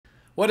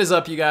What is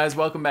up, you guys?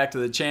 Welcome back to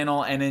the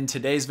channel, and in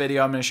today's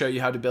video I'm going to show you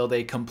how to build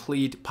a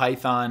complete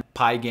Python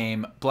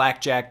PyGame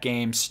Blackjack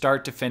game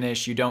start to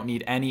finish. You don't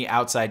need any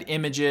outside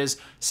images,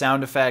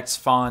 sound effects,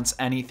 fonts,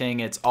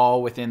 anything. It's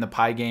all within the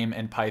PyGame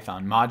and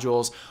Python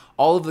modules.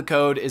 All of the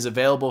code is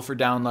available for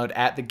download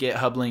at the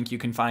GitHub link you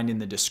can find in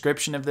the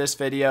description of this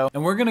video.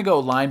 And we're gonna go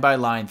line by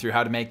line through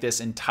how to make this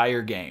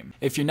entire game.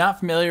 If you're not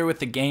familiar with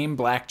the game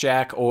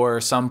Blackjack, or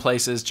some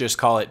places just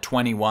call it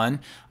 21,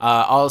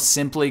 I'll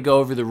simply go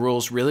over the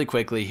rules really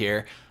quickly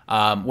here.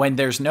 When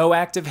there's no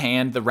active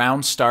hand, the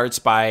round starts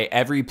by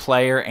every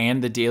player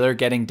and the dealer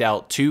getting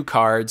dealt 2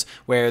 cards,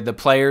 where the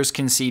players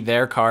can see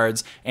their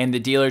cards and the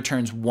dealer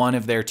turns one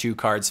of their 2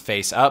 cards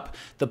face up.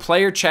 The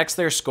player checks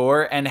their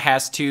score and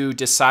has to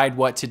decide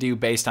what to do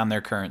based on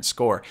their current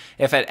score.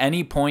 If at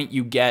any point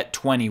you get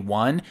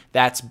 21,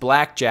 that's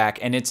blackjack,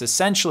 and it's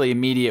essentially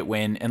immediate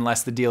win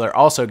unless the dealer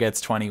also gets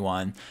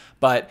 21.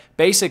 But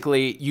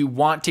basically, you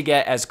want to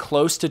get as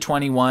close to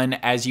 21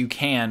 as you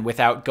can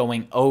without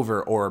going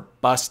over or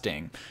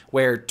busting,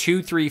 where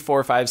 2, 3,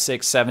 4, 5,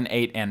 6, 7,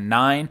 8, and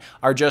 9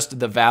 are just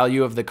the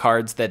value of the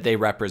cards that they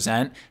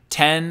represent.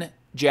 10,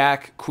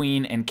 Jack,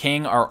 Queen, and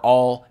King are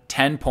all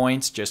 10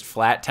 points, just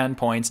flat 10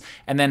 points.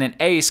 And then an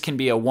ace can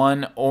be a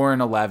 1 or an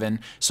 11.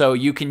 So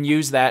you can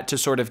use that to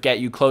sort of get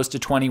you close to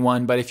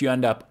 21. But if you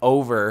end up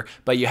over,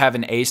 but you have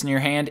an ace in your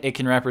hand, it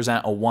can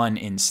represent a 1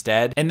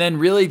 instead. And then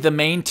really the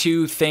main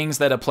 2 things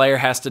that a player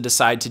has to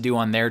decide to do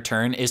on their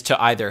turn is to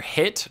either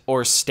hit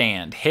or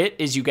stand. Hit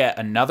is you get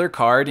another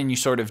card and you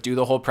sort of do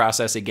the whole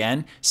process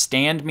again.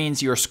 Stand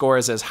means your score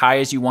is as high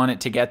as you want it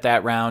to get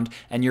that round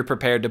and you're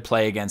prepared to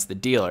play against the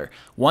dealer.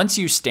 Once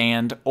you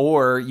stand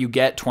or you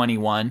get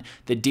 21,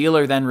 the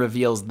dealer then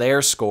reveals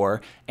their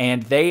score,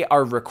 and they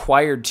are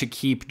required to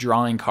keep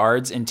drawing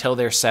cards until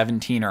they're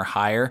 17 or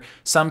higher.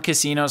 Some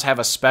casinos have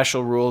a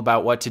special rule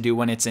about what to do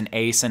when it's an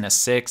ace and a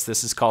 6.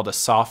 This is called a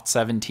soft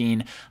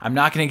 17. I'm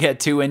not going to get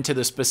too into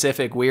the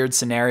specific weird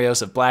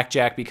scenarios of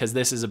blackjack because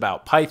this is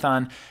about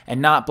Python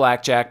and not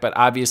blackjack, but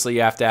obviously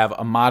you have to have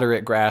a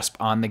moderate grasp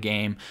on the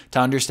game to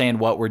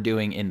understand what we're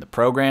doing in the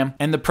program.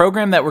 And the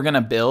program that we're going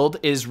to build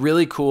is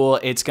really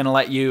cool. It's going to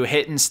let you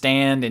hit and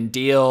stand and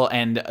deal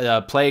and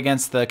play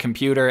against the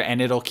computer, and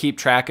it'll keep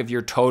track of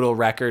your total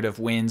record of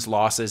wins,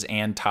 losses,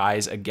 and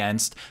ties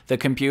against the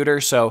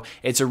computer. So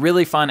it's a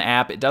really fun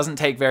app. It doesn't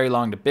take very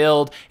long to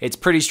build. It's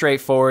pretty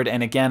straightforward.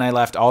 And again, I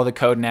left all the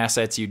code and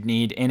assets you'd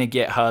need in a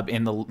GitHub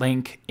in the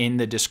link in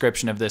the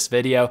description of this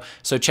video.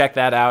 So check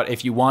that out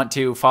if you want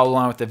to follow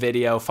along with the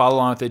video, follow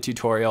along with the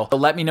tutorial.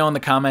 But let me know in the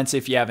comments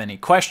if you have any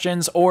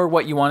questions or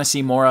what you want to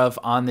see more of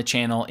on the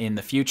channel in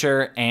the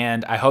future.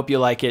 And I hope you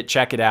like it.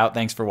 Check it out.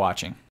 Thanks for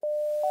watching.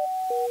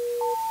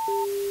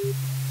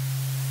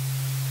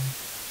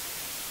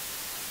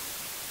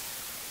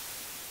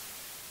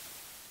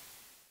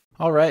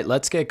 All right,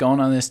 let's get going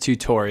on this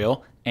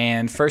tutorial.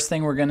 And first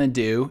thing we're gonna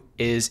do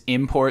is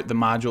import the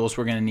modules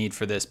we're gonna need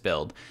for this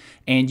build.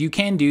 And you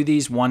can do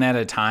these one at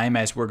a time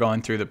as we're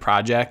going through the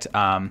project.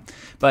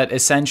 But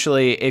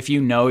essentially, if you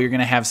know you're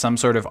gonna have some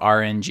sort of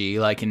RNG,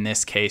 like in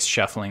this case,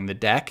 shuffling the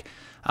deck,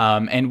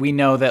 and we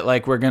know that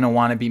like we're going to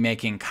want to be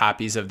making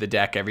copies of the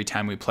deck every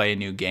time we play a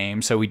new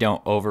game so we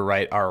don't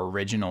overwrite our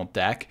original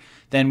deck,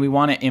 then we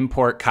want to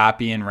import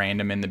copy and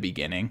random in the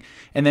beginning.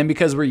 And then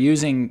because we're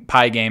using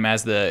PyGame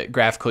as the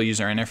graphical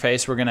user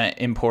interface, we're going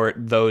to import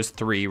those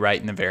 3 right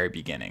in the very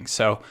beginning.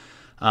 So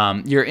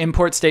your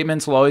import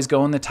statements will always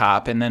go in the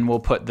top, and then we'll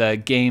put the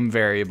game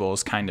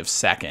variables kind of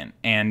second.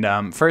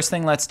 And first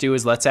thing let's do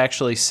is let's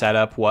actually set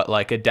up what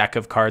like a deck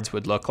of cards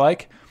would look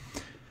like.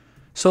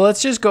 So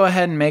let's just go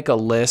ahead and make a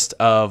list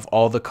of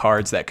all the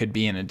cards that could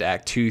be in a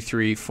deck. 2,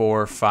 3,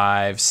 4,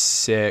 5,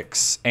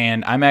 6.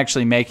 And I'm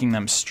actually making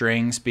them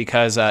strings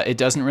because it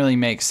doesn't really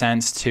make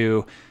sense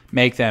to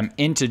make them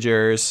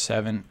integers,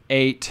 7,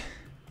 8.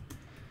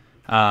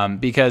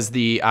 Because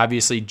the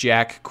obviously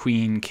Jack,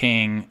 Queen,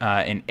 King,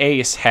 and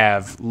Ace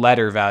have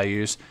letter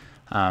values.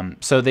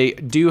 So they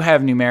do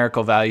have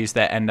numerical values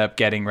that end up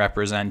getting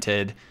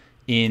represented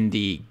in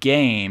the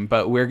game,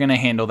 but we're going to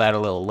handle that a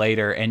little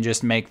later and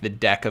just make the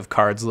deck of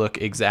cards look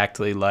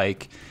exactly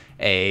like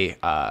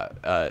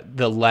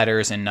the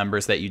letters and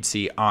numbers that you'd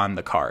see on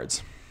the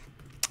cards.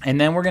 And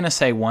then we're going to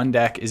say one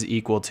deck is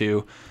equal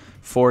to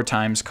 4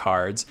 times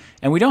cards,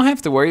 and we don't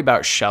have to worry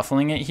about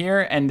shuffling it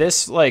here. And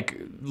this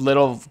like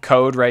little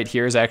code right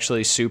here is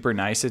actually super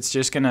nice. It's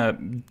just going to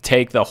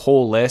take the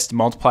whole list,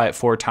 multiply it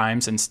 4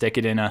 times, and stick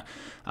it in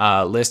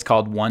a list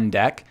called one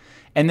deck.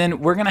 And then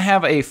we're going to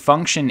have a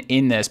function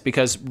in this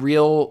because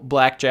real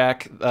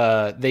blackjack,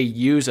 they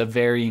use a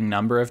varying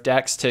number of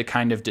decks to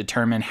kind of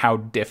determine how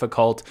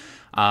difficult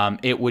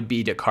it would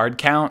be to card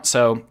count.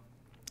 So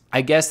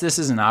I guess this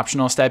is an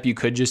optional step. You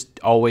could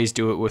just always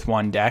do it with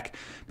one deck.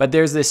 But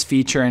there's this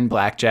feature in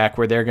blackjack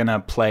where they're going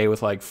to play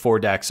with like 4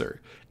 decks or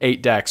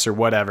 8 decks or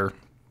whatever.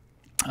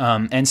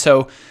 And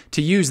so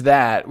to use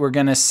that, we're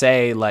going to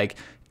say like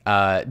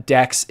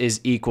dex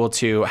is equal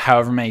to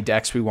however many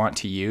dex we want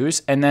to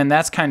use. And then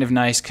that's kind of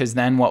nice because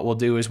then what we'll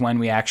do is when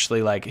we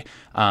actually like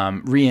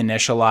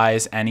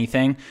reinitialize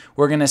anything,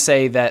 we're going to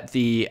say that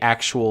the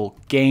actual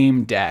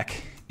game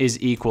deck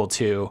is equal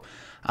to,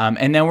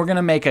 and then we're going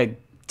to make a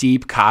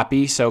deep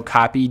copy. So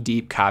copy,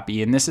 deep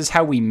copy. And this is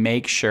how we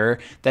make sure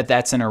that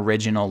that's an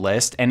original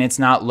list and it's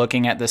not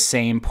looking at the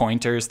same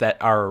pointers that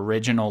our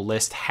original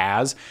list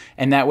has.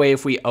 And that way,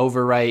 if we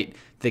overwrite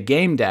the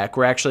game deck,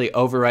 we're actually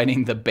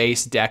overwriting the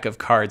base deck of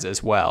cards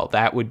as well.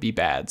 That would be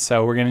bad.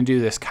 So we're going to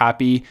do this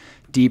copy,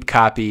 deep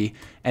copy,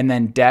 and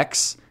then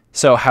dex.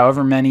 So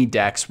however many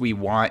decks we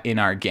want in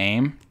our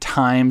game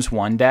times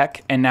one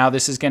deck. And now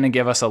this is going to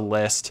give us a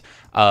list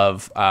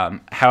of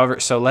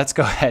so let's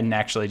go ahead and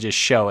actually just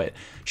show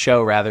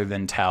rather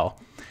than tell.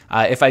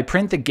 If I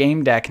print the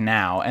game deck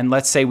now, and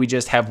let's say we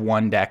just have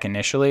one deck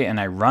initially, and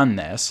I run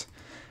this,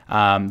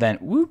 then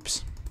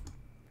whoops,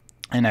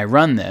 and I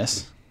run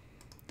this,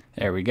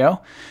 there we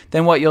go.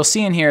 Then what you'll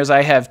see in here is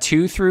I have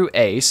 2 through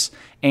ace.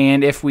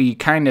 And if we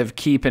kind of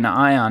keep an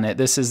eye on it,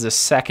 this is the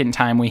second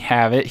time we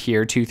have it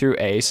here, 2 through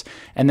ace.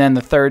 And then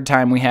the third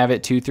time we have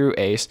it 2 through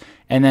ace.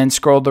 And then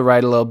scroll to the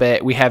right a little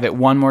bit, we have it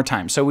one more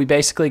time. So we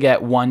basically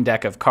get one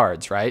deck of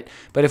cards, right?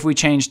 But if we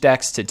change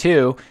decks to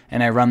 2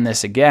 and I run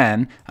this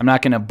again, I'm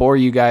not going to bore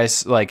you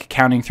guys like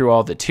counting through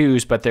all the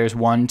 2s, but there's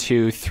 1,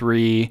 2,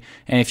 3.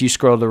 And if you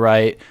scroll to the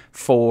right,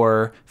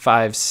 4,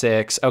 5,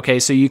 6. Okay,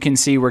 so you can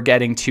see we're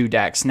getting 2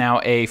 decks.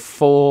 Now a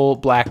full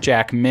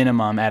blackjack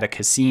minimum at a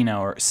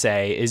casino, or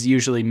say, is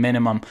usually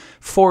minimum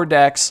 4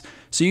 decks.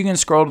 So you can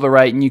scroll to the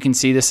right and you can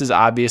see this is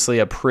obviously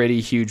a pretty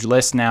huge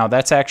list now.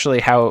 That's actually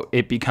how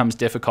it becomes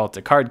difficult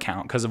to card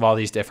count because of all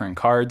these different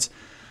cards.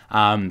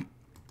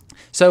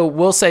 So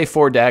we'll say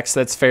 4 decks.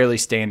 That's fairly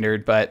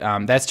standard, but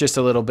that's just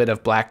a little bit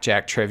of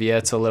blackjack trivia.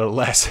 It's a little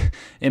less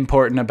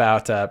important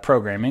about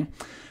programming.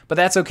 But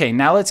that's okay.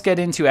 Now let's get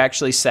into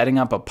actually setting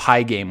up a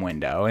PyGame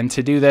window. And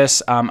to do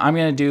this, I'm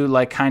going to do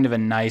like kind of a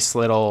nice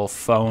little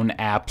phone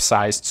app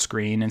sized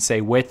screen and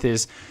say width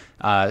is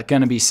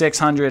going to be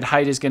 600,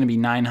 height is going to be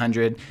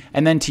 900.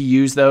 And then to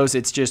use those,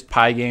 it's just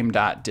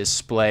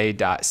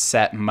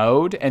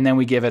pygame.display.setMode. And then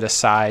we give it a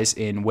size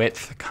in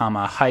width,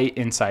 comma, height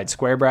inside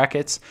square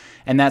brackets.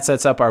 And that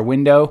sets up our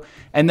window.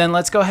 And then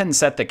let's go ahead and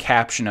set the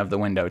caption of the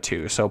window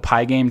too. So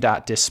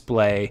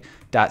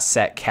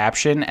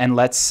pygame.display.setCaption. And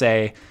let's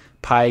say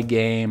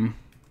PyGame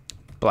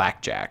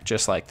Blackjack,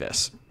 just like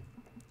this.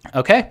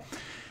 Okay.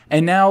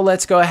 And now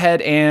let's go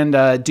ahead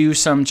and do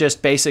some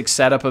just basic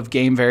setup of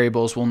game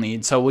variables we'll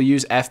need. So we'll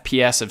use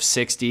FPS of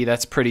 60.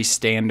 That's pretty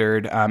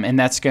standard. And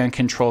that's going to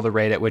control the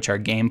rate at which our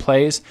game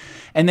plays.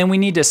 And then we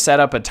need to set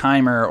up a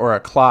timer or a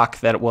clock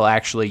that will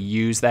actually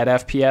use that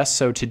FPS.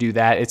 So to do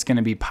that, it's going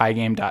to be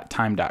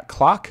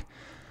pygame.time.clock.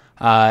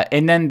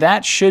 And then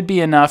that should be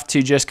enough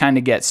to just kind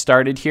of get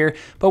started here.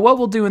 But what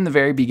we'll do in the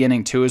very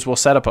beginning too is we'll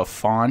set up a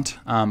font,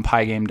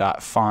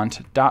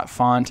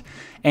 pygame.font.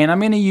 And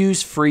I'm going to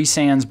use Free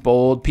Sans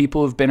Bold.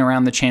 People who've been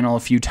around the channel a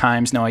few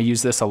times know I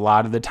use this a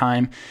lot of the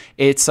time.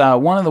 It's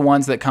one of the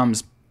ones that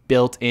comes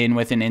built in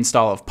with an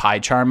install of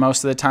PyCharm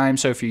most of the time.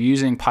 So if you're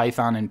using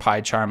Python and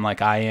PyCharm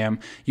like I am,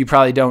 you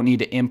probably don't need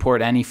to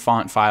import any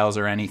font files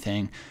or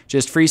anything.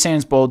 Just Free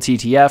Sans Bold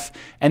TTF,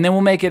 and then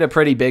we'll make it a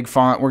pretty big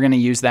font. We're going to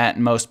use that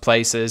in most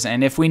places.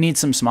 And if we need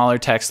some smaller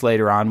text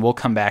later on, we'll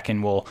come back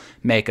and we'll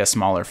make a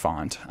smaller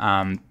font.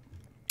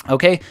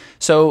 Okay,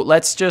 so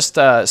let's just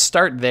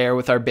start there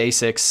with our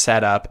basics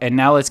setup, and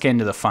now let's get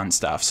into the fun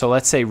stuff. So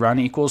let's say run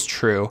equals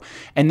true,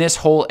 and this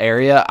whole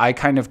area, I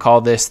kind of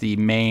call this the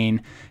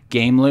main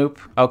game loop.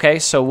 Okay,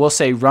 so we'll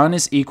say run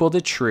is equal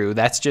to true.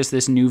 That's just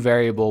this new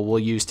variable we'll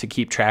use to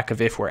keep track of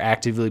if we're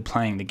actively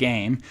playing the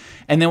game.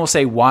 And then we'll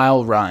say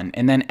while run,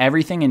 and then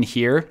everything in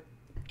here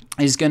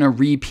is going to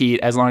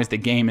repeat as long as the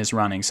game is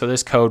running. So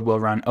this code will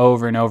run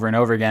over and over and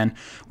over again,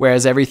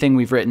 whereas everything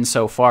we've written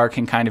so far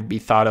can kind of be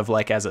thought of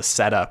like as a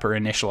setup or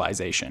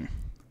initialization.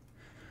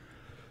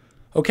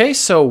 Okay,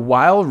 so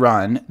while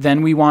run,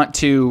 then we want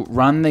to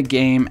run the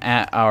game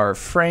at our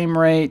frame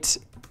rate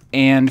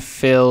and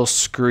fill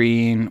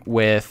screen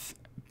with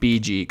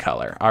BG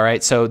color. All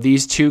right, so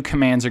these two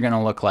commands are going to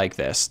look like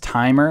this: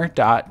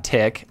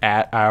 timer.tick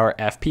at our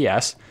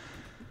FPS,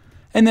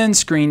 and then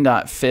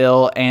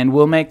screen.fill, and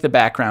we'll make the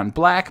background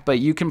black, but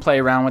you can play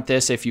around with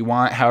this if you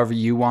want, however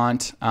you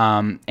want.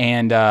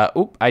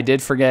 I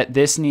did forget,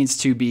 this needs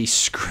to be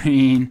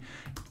screen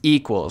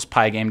equals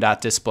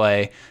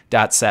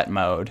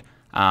pygame.display.setMode.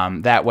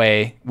 That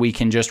way we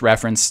can just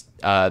reference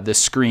the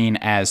screen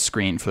as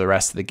screen for the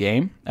rest of the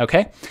game.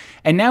 Okay,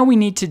 and now we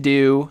need to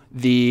do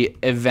the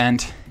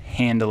event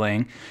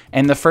handling,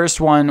 and the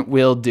first one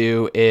we'll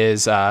do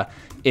is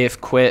if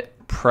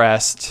quit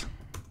pressed,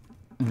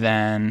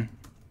 then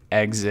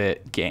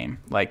exit game,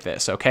 like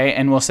this. Okay,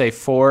 and we'll say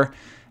for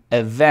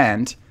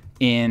event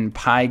in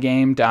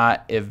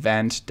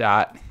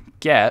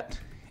pygame.event.get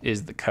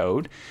is the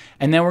code,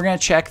 and then we're going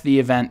to check the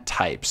event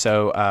type.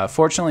 So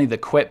fortunately the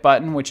quit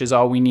button, which is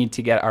all we need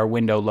to get our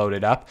window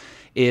loaded up,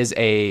 is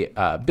a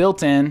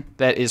built-in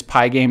that is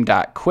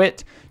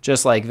pygame.quit,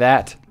 just like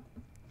that.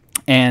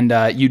 And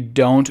you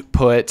don't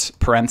put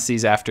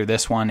parentheses after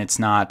this one. It's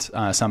not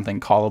something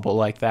callable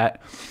like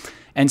that.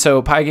 And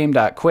so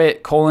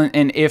pygame.quit :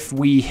 and if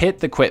we hit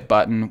the quit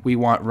button, we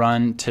want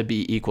run to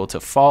be equal to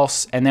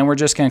false. And then we're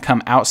just going to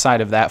come outside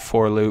of that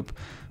for loop.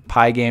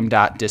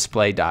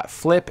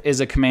 Pygame.display.flip is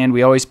a command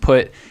we always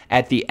put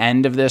at the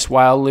end of this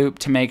while loop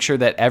to make sure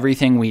that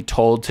everything we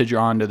told to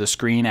draw onto the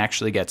screen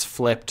actually gets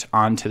flipped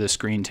onto the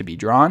screen to be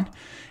drawn.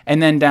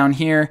 And then down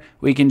here,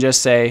 we can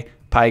just say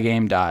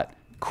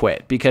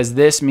pygame.quit, because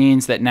this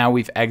means that now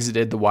we've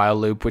exited the while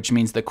loop, which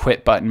means the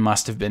quit button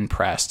must have been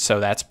pressed. So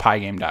that's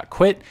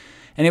pygame.quit.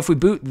 And if we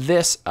boot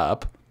this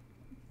up,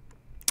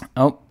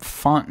 oh,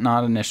 font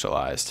not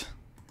initialized.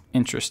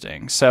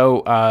 Interesting.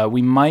 So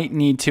we might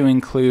need to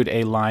include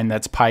a line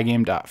that's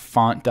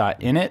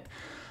pygame.font.init.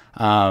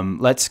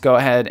 Let's go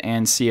ahead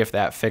and see if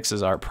that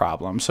fixes our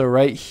problem. So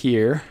right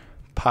here,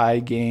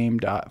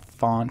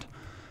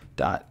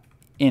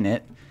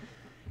 pygame.font.init.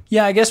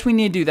 Yeah, I guess we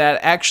need to do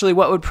that. Actually,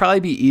 what would probably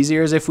be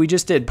easier is if we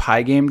just did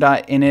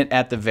pygame.init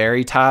at the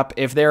very top.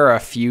 If there are a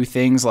few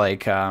things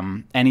like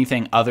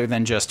anything other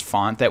than just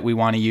font that we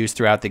want to use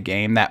throughout the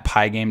game, that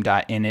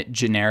pygame.init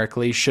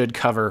generically should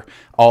cover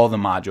all the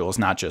modules,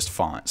 not just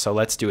font. So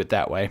let's do it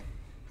that way.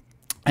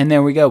 And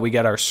there we go. We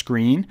got our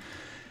screen.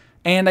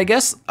 And I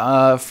guess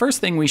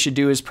first thing we should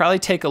do is probably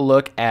take a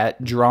look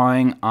at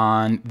drawing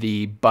on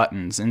the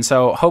buttons. And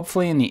so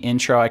hopefully in the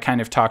intro, I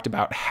kind of talked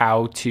about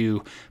how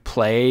to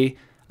play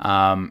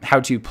Python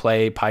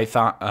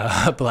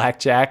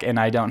Blackjack, and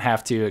I don't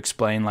have to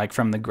explain like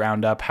from the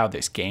ground up how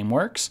this game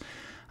works.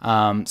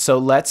 So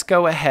let's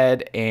go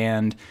ahead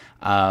and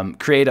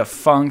create a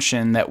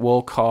function that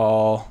we'll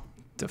call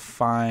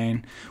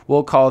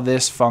we'll call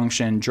this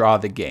function draw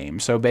the game.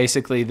 So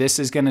basically this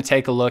is going to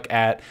take a look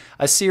at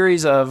a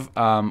series of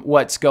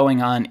what's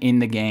going on in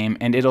the game,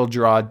 and it'll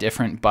draw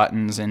different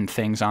buttons and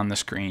things on the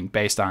screen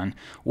based on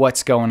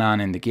what's going on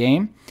in the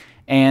game.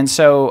 And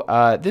so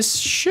this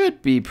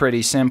should be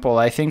pretty simple.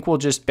 I think we'll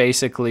just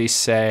basically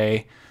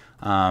say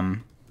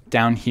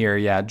down here,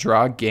 yeah,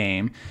 draw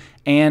game.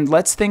 And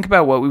let's think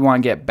about what we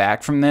want to get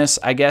back from this.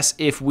 I guess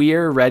if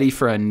we're ready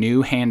for a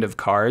new hand of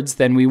cards,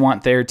 then we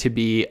want there to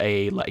be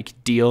a like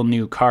deal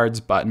new cards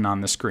button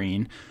on the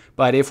screen.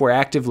 But if we're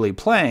actively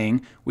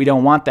playing, we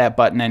don't want that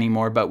button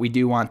anymore, but we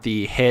do want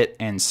the hit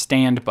and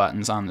stand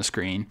buttons on the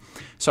screen.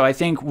 So I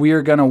think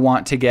we're going to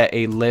want to get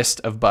a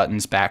list of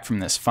buttons back from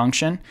this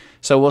function.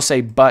 So we'll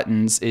say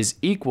buttons is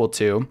equal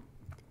to,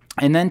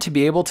 and then to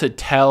be able to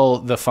tell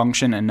the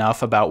function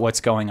enough about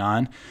what's going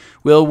on,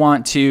 we'll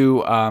want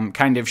to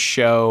kind of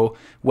show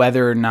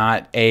whether or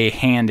not a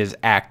hand is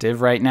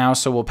active right now.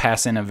 So we'll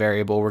pass in a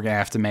variable we're going to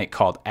have to make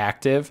called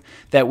active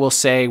that will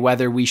say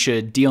whether we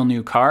should deal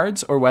new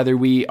cards or whether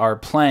we are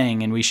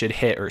playing and we should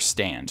hit or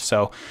stand.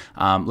 So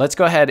let's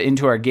go ahead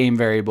into our game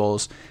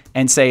variables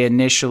and say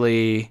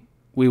initially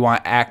we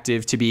want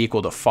active to be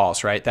equal to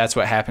false, right? That's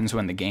what happens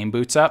when the game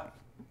boots up.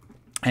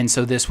 And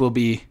so this will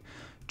be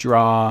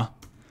draw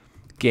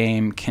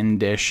game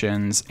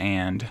conditions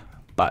and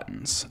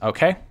buttons.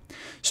 Okay.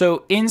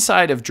 So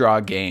inside of draw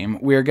game,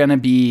 we're going to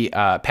be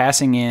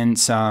passing in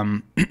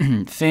some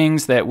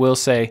things that we'll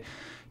say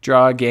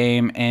draw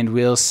game, and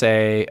we'll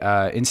say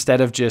instead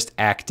of just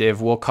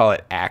active, we'll call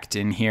it act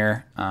in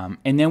here.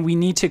 And then we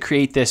need to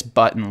create this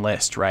button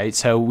list, right?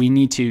 So we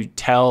need to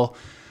tell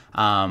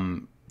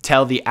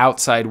the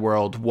outside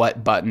world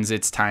what buttons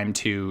it's time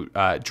to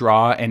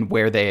draw and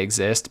where they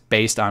exist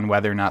based on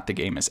whether or not the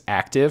game is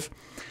active.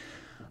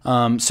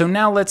 So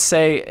now let's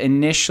say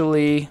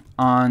initially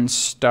on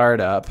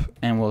startup,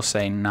 and we'll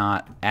say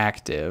not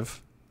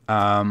active,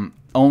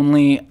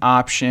 only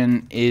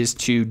option is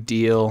to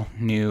deal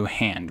new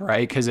hand,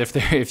 right? Because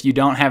if you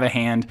don't have a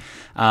hand,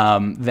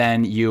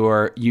 then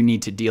you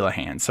need to deal a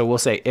hand. So we'll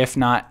say if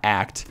not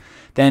act,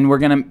 then we're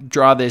going to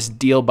draw this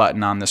deal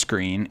button on the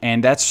screen,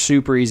 and that's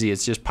super easy.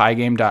 It's just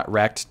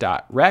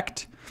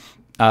pygame.rect.rect.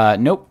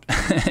 Nope,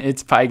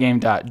 it's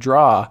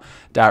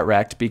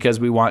pygame.draw.rect because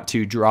we want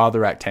to draw the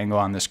rectangle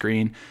on the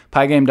screen.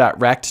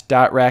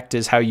 Pygame.rect.rect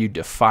is how you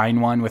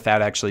define one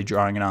without actually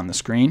drawing it on the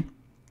screen.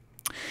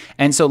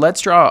 And so let's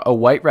draw a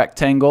white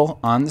rectangle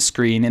on the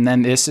screen, and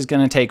then this is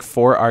going to take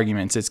 4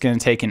 arguments. It's going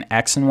to take an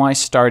X and Y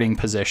starting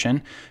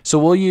position. So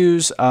we'll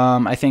use,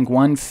 I think,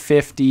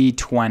 150,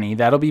 20.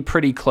 That'll be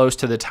pretty close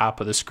to the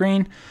top of the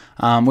screen,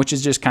 which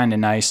is just kind of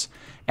nice.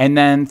 And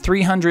then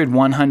 300,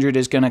 100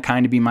 is going to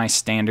kind of be my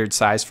standard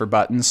size for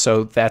buttons.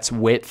 So that's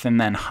width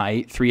and then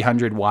height,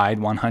 300 wide,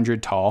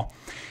 100 tall.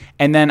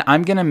 And then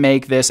I'm going to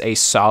make this a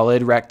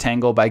solid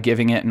rectangle by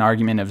giving it an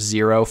argument of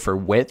 0 for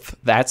width.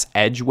 That's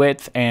edge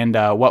width. And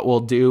what we'll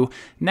do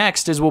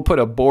next is we'll put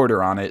a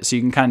border on it so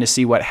you can kind of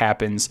see what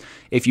happens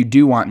if you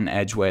do want an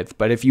edge width.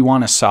 But if you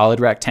want a solid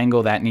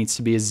rectangle, that needs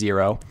to be a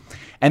 0.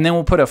 And then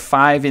we'll put a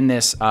 5 in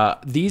this.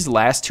 These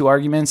last 2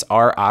 arguments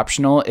are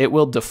optional. It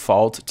will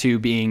default to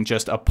being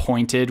just a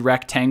pointed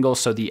rectangle,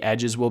 so the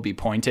edges will be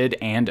pointed,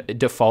 and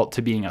default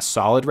to being a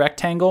solid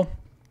rectangle.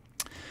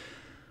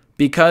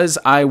 Because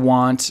I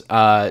want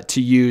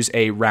to use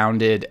a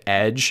rounded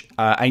edge,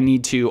 I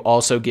need to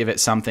also give it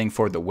something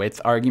for the width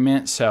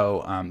argument.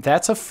 So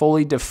that's a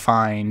fully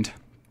defined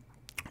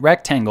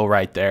rectangle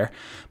right there.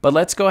 But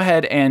let's go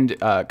ahead and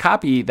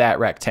copy that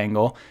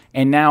rectangle.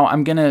 And now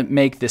I'm going to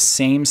make the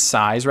same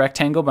size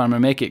rectangle, but I'm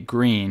going to make it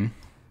green.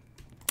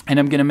 And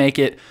I'm going to make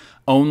it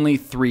only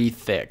 3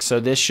 thick. So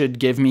this should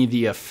give me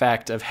the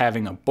effect of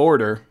having a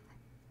border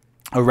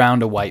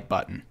around a white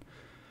button.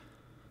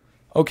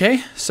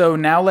 Okay, so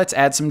now let's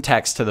add some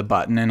text to the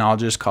button, and I'll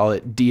just call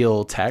it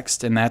deal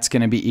text, and that's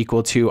going to be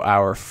equal to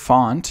our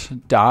font.render,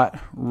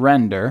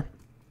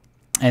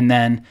 and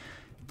then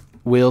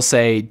we'll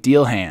say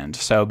deal hand.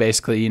 So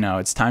basically,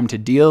 it's time to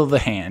deal the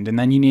hand, and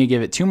then you need to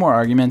give it 2 more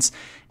arguments,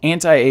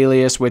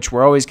 anti-alias, which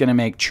we're always going to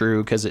make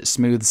true because it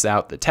smooths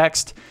out the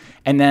text,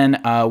 and then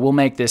we'll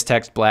make this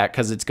text black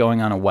because it's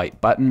going on a white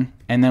button,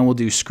 and then we'll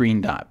do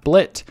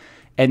screen.blit,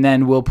 and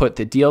then we'll put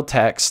the deal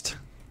text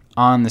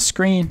on the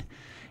screen,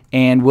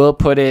 and we'll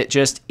put it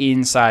just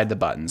inside the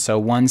button. So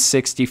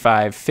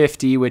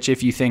 165.50, which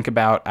if you think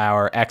about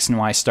our X and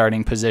Y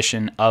starting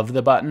position of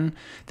the button,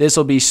 this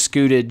will be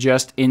scooted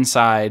just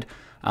inside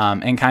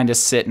and kind of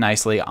sit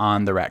nicely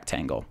on the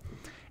rectangle.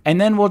 And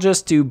then we'll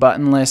just do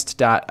button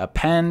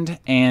list.append,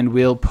 and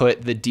we'll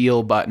put the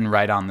deal button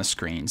right on the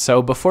screen.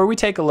 So before we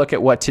take a look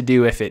at what to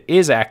do if it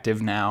is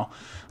active now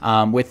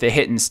with the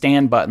hit and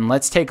stand button,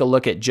 let's take a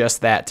look at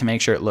just that to make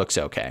sure it looks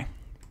okay.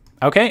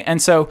 Okay,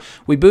 and so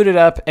we boot it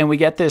up and we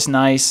get this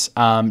nice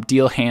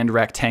deal hand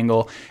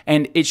rectangle,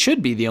 and it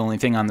should be the only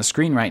thing on the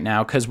screen right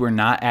now because we're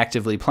not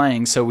actively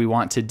playing, so we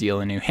want to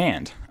deal a new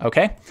hand.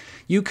 Okay,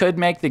 you could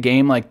make the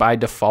game like by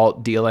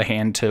default deal a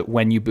hand to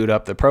when you boot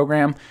up the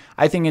program.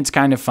 I think it's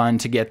kind of fun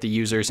to get the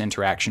user's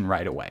interaction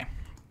right away.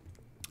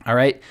 All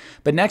right,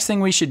 but next thing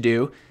we should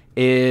do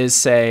is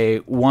say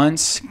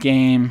once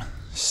game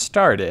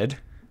started,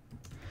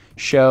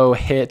 show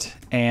hit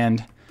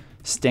and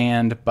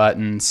stand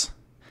buttons.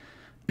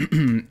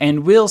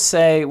 And we'll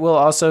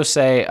also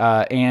say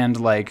and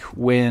like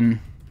win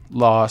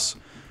loss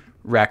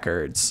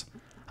records.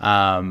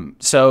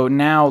 So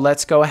now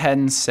let's go ahead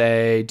and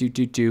say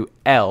do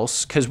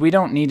else, because we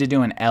don't need to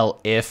do an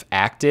if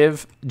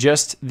active.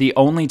 Just the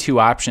only 2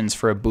 options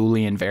for a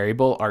Boolean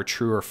variable are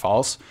true or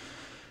false.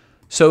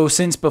 So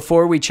since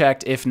before we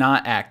checked if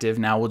not active,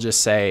 now we'll just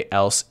say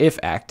else if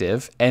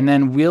active, and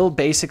then we'll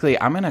basically,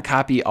 I'm going to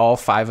copy all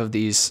 5 of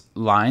these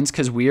lines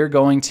because we are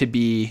going to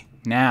be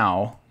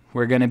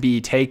we're going to be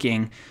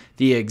taking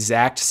the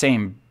exact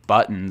same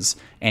buttons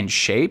and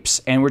shapes,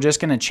 and we're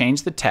just going to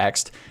change the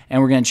text and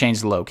we're going to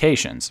change the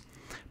locations.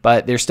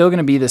 But they're still going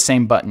to be the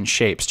same button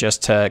shapes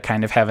just to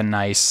kind of have a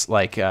nice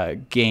like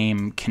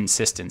game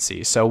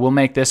consistency. So we'll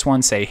make this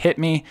one say hit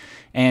me,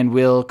 and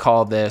we'll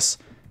call this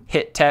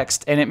hit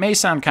text. And it may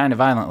sound kind of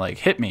violent like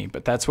hit me,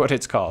 but that's what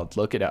it's called.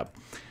 Look it up.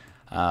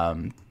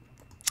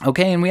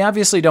 Okay, and we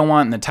obviously don't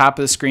want in the top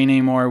of the screen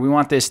anymore. We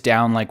want this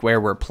down like where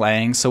we're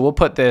playing. So we'll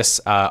put this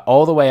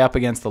all the way up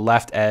against the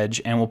left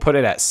edge, and we'll put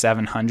it at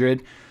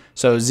 700.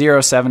 So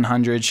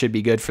 0700 should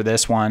be good for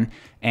this one,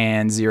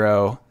 and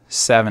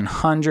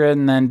 0700.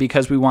 And then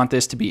because we want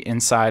this to be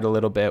inside a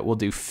little bit, we'll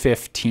do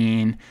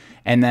 15.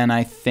 And then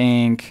I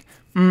think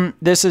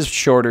this is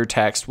shorter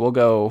text. We'll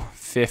go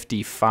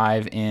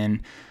 55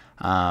 in.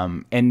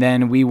 And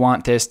then we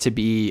want this to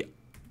be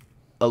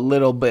a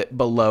little bit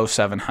below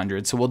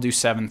 700, so we'll do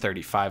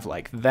 735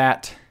 like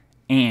that,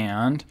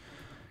 and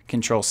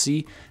Control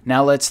C.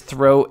 Now let's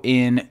throw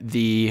in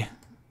the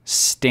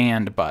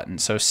stand button.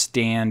 So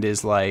stand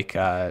is like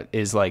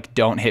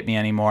don't hit me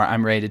anymore.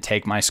 I'm ready to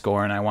take my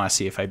score and I want to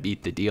see if I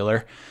beat the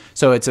dealer.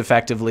 So it's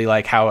effectively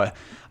like how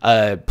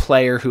a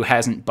player who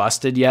hasn't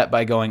busted yet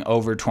by going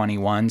over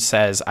 21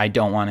 says, I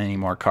don't want any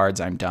more cards,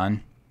 I'm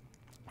done.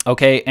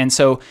 Okay, and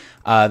so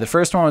the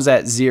first one was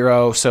at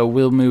 0, so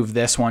we'll move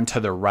this one to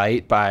the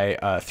right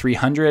by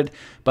 300,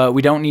 but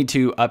we don't need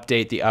to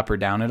update the up or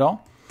down at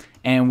all.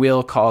 And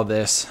we'll call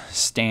this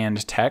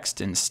stand text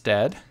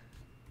instead.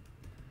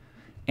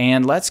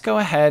 And let's go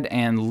ahead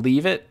and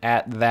leave it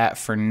at that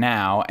for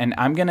now. And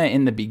I'm going to,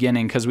 in the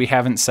beginning, because we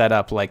haven't set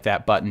up like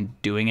that button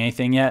doing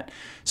anything yet.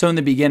 So in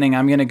the beginning,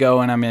 I'm going to go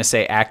and I'm going to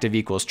say active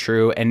equals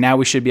true. And now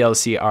we should be able to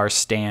see our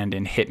stand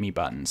and hit me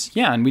buttons.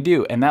 Yeah, and we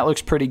do. And that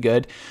looks pretty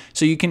good.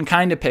 So you can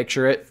kind of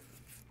picture it.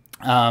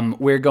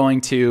 We're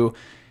going to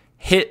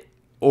hit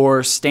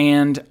or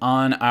stand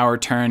on our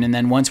turn, and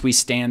then once we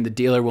stand, the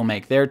dealer will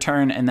make their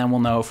turn, and then we'll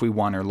know if we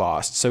won or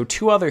lost. So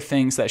 2 other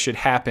things that should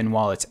happen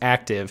while it's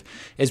active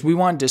is we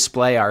want to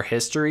display our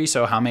history,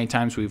 so how many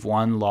times we've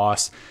won,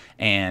 lost,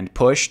 and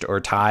pushed or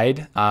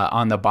tied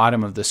on the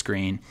bottom of the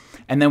screen.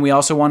 And then we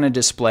also want to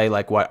display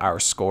like what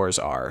our scores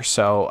are.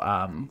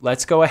 So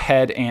let's go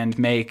ahead and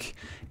make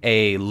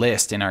a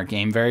list in our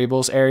game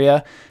variables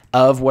area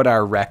of what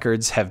our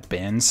records have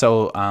been.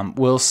 So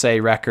we'll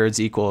say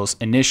records equals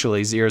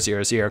initially 000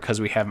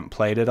 because we haven't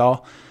played it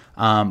all.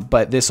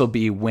 But this will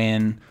be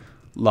win,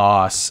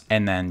 loss,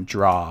 and then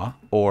draw.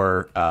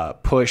 Or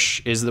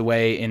push is the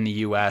way in the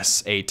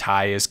US a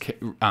tie is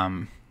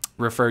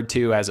referred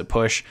to as a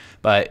push,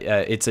 but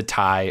it's a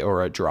tie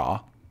or a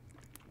draw.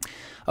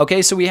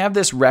 Okay, so we have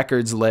this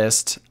records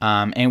list,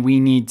 and we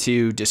need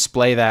to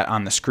display that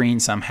on the screen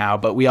somehow,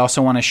 but we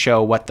also want to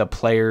show what the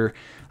player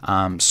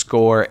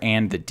score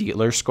and the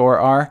dealer score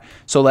are.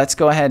 So let's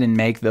go ahead and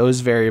make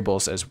those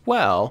variables as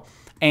well.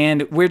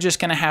 And we're just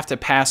going to have to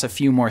pass a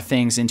few more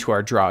things into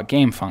our draw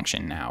game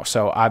function now.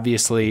 So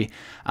obviously,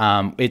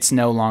 it's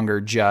no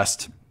longer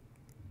just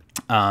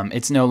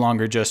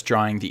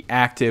drawing the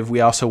active.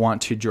 We also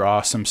want to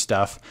draw some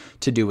stuff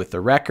to do with the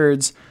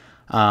records,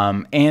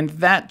 and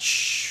that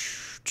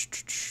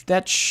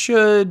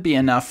should be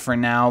enough for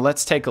now.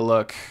 Let's take a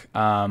look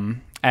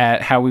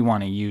at how we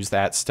want to use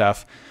that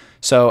stuff.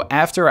 So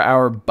after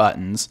our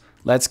buttons,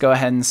 let's go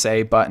ahead and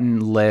say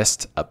button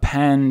list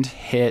append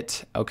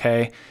hit.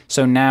 Okay,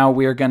 so now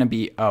we're going to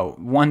be,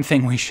 one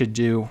thing we should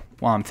do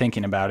while I'm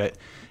thinking about it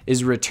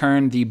is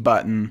return the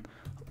button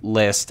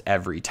list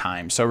every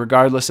time. So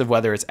regardless of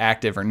whether it's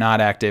active or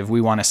not active, we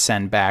want to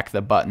send back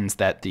the buttons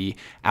that the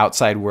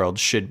outside world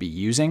should be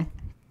using.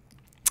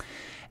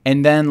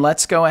 And then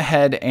let's go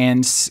ahead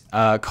and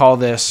call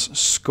this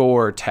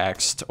score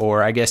text,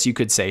 or I guess you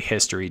could say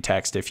history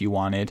text if you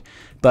wanted.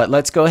 But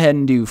let's go ahead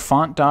and do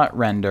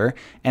font.render,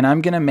 and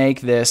I'm going to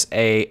make this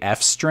a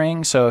f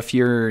string. So if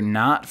you're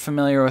not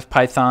familiar with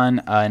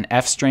Python, an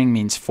f string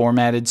means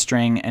formatted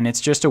string, and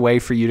it's just a way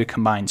for you to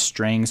combine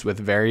strings with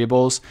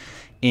variables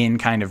in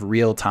kind of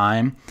real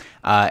time.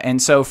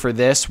 And so for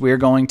this, we're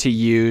going to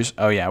use,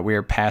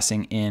 we're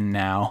passing in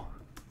now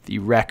the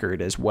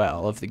record as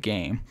well of the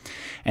game.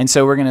 And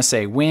so we're going to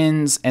say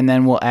wins, and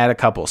then we'll add a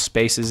couple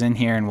spaces in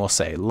here, and we'll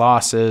say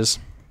losses,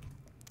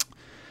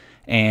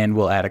 and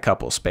we'll add a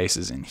couple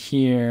spaces in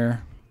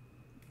here.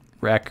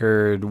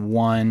 Record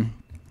 1.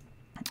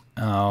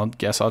 I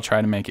guess I'll try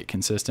to make it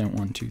consistent.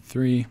 1, 2,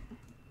 3.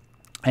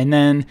 And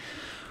then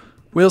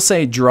we'll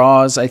say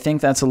draws. I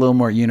think that's a little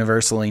more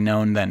universally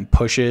known than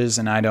pushes,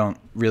 and I don't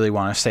really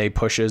want to say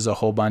pushes a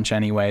whole bunch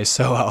anyway,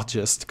 so I'll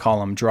just call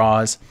them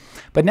draws.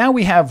 But now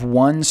we have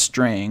one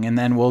string, and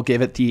then we'll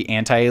give it the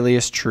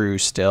anti-alias true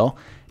still,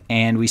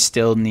 and we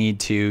still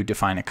need to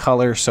define a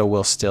color, so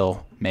we'll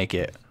still make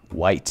it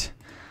white.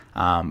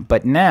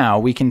 But now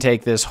we can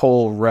take this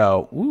whole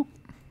row. Whoop,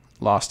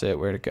 lost it.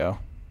 Where'd it go?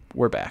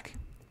 We're back.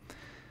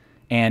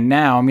 And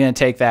now I'm going to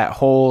take that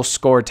whole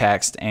score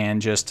text and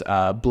just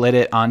blit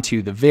it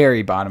onto the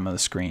very bottom of the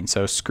screen.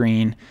 So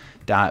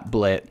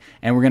screen.blit,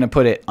 and we're going to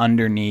put it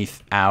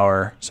underneath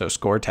our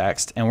score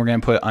text, and we're going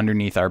to put it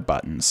underneath our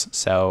buttons.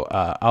 So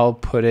I'll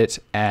put it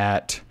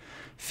at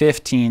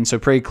 15, so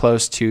pretty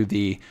close to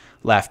the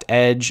left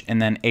edge,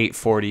 and then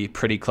 840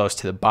 pretty close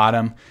to the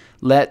bottom.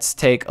 Let's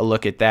take a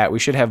look at that. We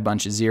should have a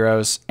bunch of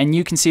zeros, and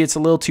you can see it's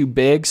a little too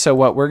big. So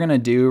what we're going to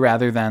do,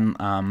 rather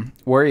than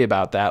worry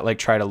about that, like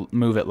try to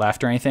move it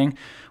left or anything,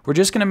 we're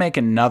just going to make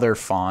another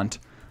font,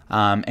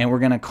 and we're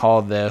going to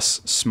call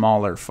this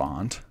smaller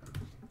font.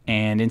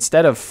 And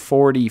instead of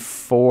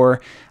 44,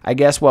 I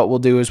guess what we'll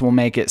do is we'll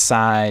make it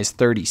size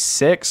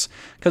 36,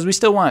 because we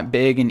still want it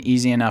big and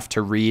easy enough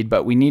to read,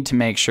 but we need to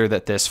make sure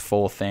that this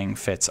full thing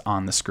fits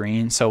on the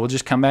screen. So we'll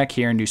just come back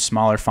here and do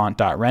smaller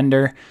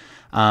font.render.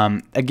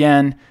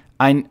 Again,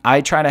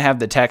 I try to have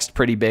the text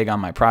pretty big on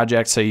my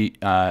project, so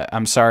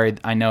I'm sorry,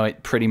 I know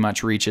it pretty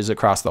much reaches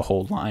across the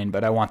whole line,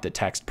 but I want the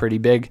text pretty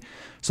big.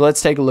 So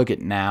let's take a look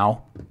at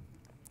now.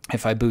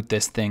 If I boot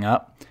this thing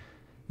up,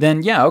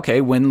 then yeah,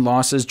 okay, win,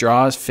 losses,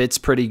 draws fits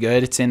pretty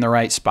good. It's in the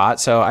right spot,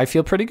 so I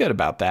feel pretty good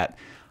about that.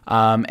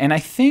 And I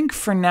think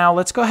for now,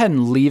 let's go ahead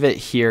and leave it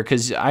here,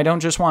 because I don't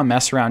just want to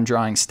mess around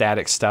drawing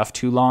static stuff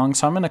too long.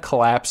 So I'm going to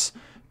collapse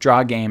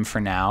draw game for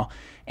now.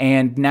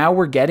 And now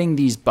we're getting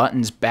these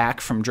buttons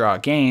back from draw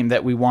game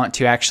that we want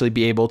to actually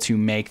be able to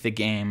make the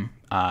game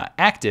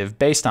active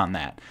based on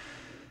that.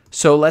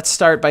 So let's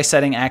start by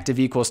setting active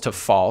equals to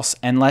false,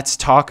 and let's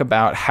talk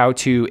about how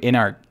to, in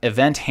our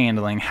event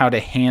handling, how to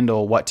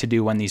handle what to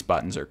do when these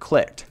buttons are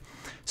clicked.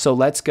 So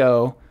let's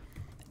go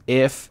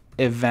if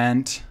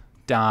event.type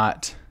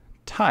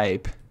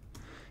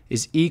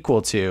is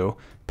equal to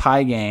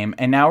PyGame,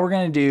 and now we're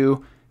going to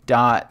do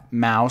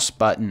 .mouse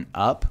button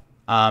up.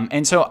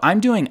 And so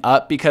I'm doing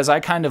up because I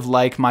kind of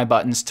like my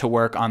buttons to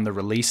work on the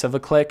release of a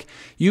click.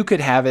 You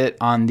could have it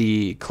on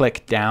the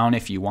click down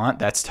if you want.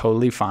 That's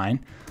totally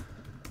fine.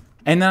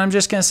 And then I'm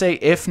just going to say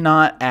if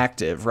not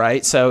active,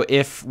 right? So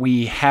if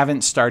we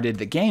haven't started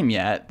the game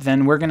yet,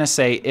 then we're going to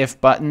say if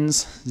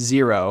buttons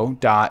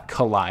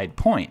 0.collide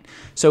point.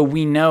 So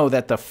we know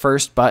that the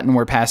first button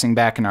we're passing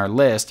back in our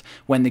list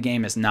when the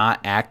game is not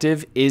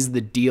active is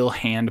the deal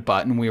hand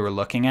button we were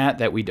looking at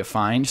that we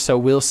defined. So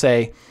we'll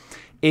say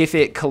if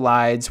it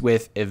collides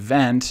with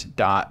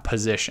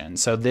event.position.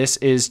 So this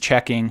is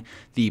checking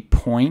the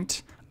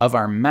point of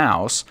our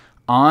mouse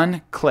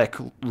on click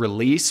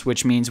release,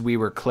 which means we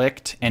were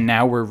clicked and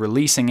now we're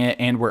releasing it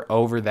and we're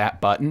over that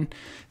button.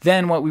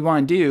 Then what we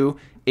want to do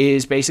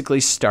is basically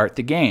start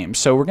the game.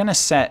 So we're going to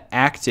set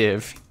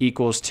active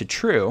equals to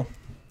true.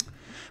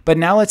 But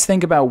now let's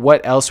think about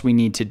what else we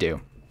need to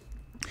do.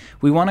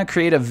 We want to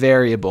create a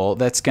variable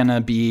that's going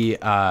to be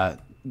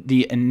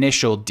the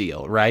initial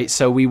deal, right?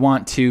 So we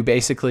want to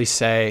basically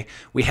say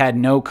we had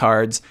no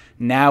cards.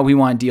 Now we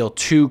want to deal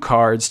 2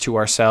 cards to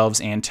ourselves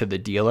and to the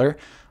dealer.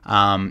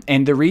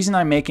 And the reason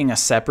I'm making a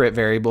separate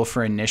variable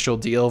for initial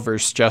deal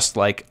versus just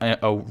like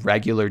a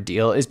regular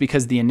deal is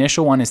because the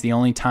initial one is the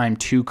only time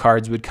 2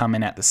 cards would come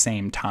in at the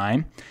same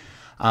time.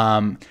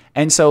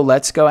 And so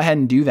let's go ahead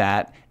and do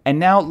that. And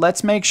now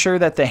let's make sure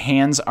that the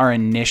hands are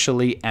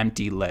initially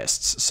empty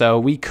lists. So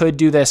we could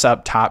do this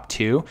up top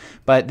too,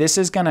 but this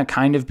is going to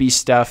kind of be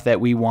stuff that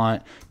we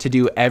want to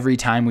do every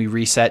time we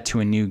reset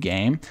to a new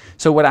game.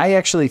 So what I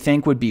actually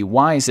think would be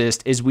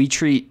wisest is we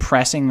treat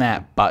pressing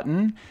that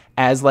button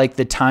as like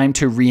the time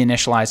to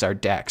reinitialize our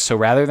deck. So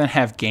rather than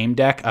have game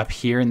deck up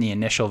here in the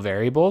initial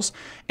variables,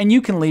 and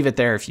you can leave it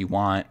there if you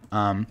want,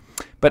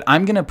 but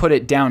I'm going to put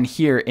it down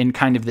here in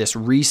kind of this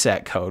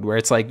reset code where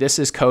it's like this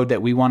is code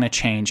that we want to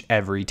change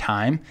every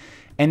time.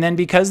 And then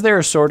because there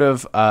are sort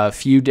of a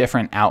few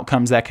different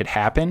outcomes that could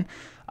happen,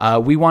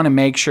 we want to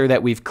make sure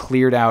that we've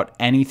cleared out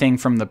anything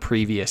from the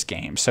previous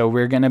game. So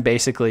we're going to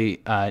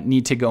basically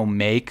need to go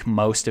make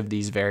most of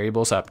these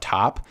variables up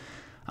top.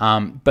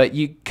 But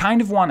you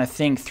kind of want to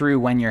think through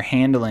when you're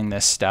handling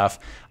this stuff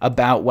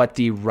about what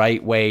the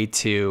right way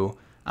to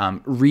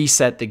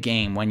reset the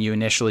game when you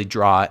initially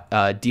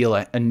deal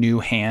a new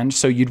hand.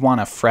 So you'd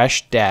want a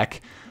fresh deck.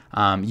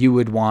 You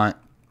would want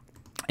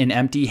an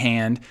empty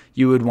hand.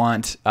 You would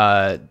want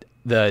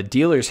the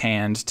dealer's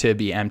hand to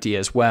be empty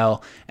as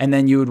well. And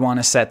then you would want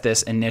to set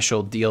this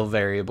initial deal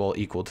variable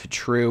equal to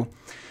true.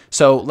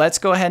 So let's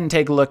go ahead and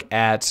take a look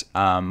at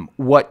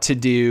what to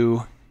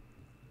do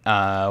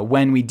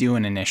when we do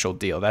an initial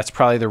deal. That's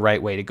probably the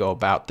right way to go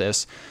about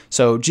this.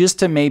 So just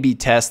to maybe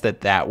test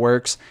that that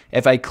works,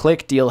 if I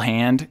click deal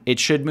hand, it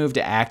should move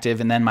to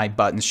active and then my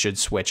buttons should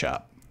switch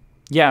up.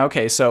 Yeah,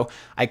 okay, so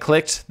I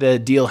clicked the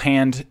deal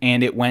hand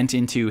and it went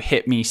into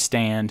hit me,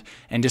 stand,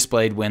 and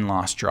displayed win,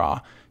 loss, draw.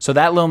 So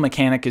that little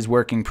mechanic is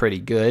working pretty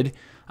good.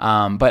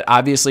 But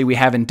obviously we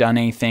haven't done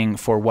anything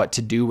for what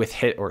to do with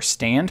hit or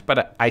stand,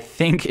 but I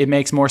think it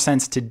makes more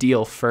sense to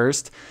deal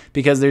first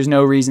because there's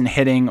no reason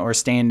hitting or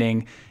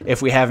standing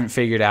if we haven't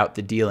figured out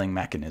the dealing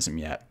mechanism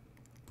yet.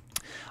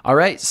 All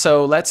right,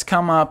 so let's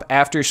come up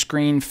after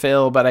screen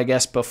fill, but I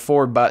guess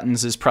before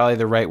buttons is probably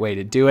the right way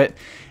to do it.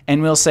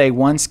 And we'll say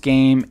once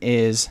game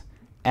is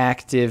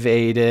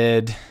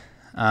activated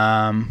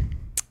and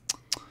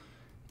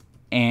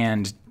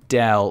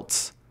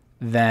dealt,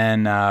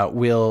 then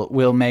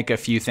we'll make a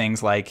few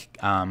things like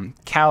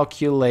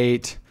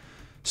calculate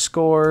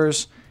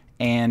scores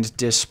and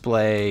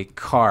display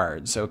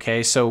cards.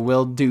 Okay, so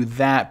we'll do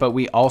that, but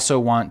we also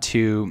want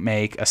to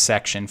make a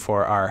section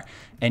for our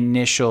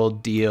initial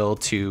deal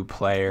to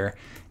player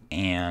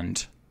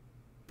and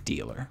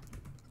dealer.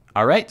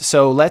 All right,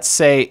 so let's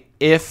say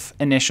if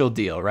initial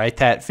deal, right?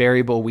 That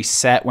variable we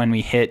set when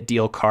we hit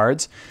deal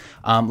cards.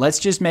 Let's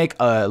just make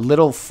a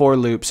little for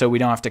loop so we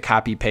don't have to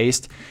copy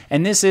paste.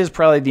 And this is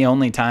probably the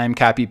only time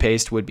copy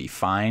paste would be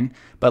fine.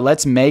 But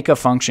let's make a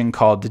function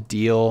called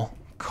deal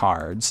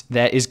cards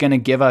that is going to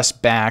give us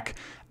back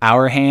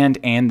our hand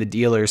and the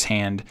dealer's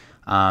hand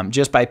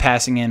just by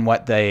passing in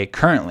what they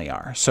currently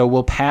are. So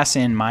we'll pass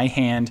in my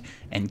hand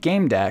and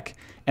game deck,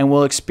 and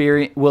we'll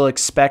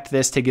expect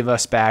this to give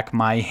us back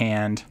my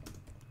hand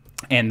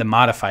and the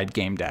modified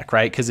game deck,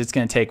 right? Because it's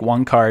going to take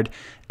one card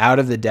out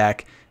of the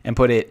deck and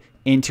put it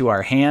into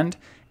our hand,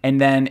 and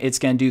then it's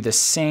going to do the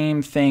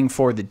same thing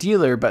for the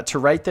dealer, but to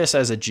write this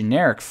as a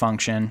generic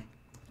function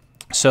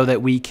so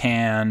that we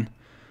can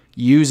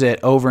use it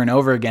over and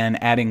over again,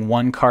 adding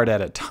one card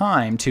at a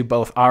time to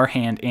both our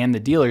hand and the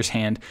dealer's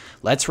hand,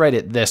 let's write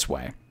it this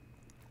way.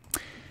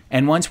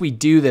 And once we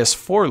do this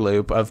for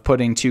loop of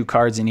putting 2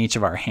 cards in each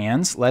of our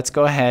hands, let's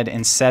go ahead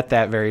and set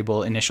that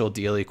variable initial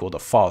deal equal to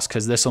false,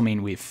 because this will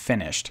mean we've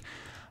finished.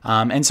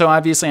 And so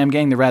obviously I'm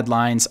getting the red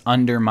lines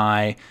under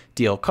my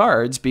deal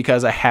cards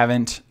because I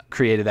haven't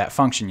created that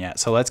function yet.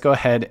 So let's go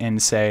ahead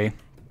and say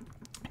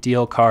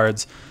deal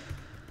cards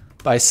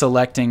by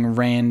selecting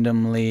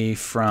randomly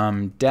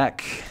from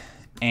deck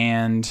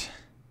and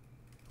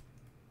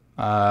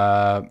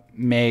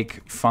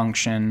make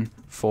function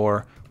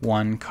for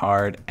 1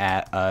 card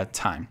at a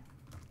time.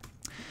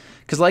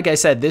 Because like I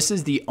said, this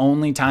is the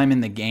only time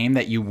in the game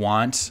that you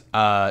want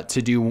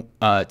to do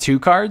 2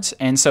 cards.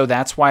 And so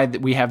that's why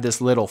we have this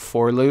little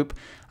for loop.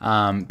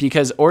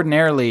 Because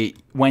ordinarily,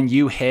 when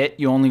you hit,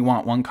 you only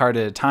want 1 card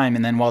at a time.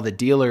 And then while the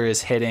dealer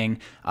is hitting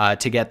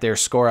to get their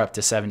score up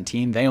to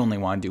 17, they only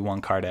want to do 1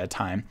 card at a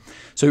time.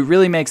 So it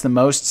really makes the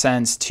most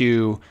sense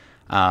to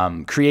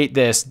create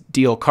this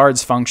deal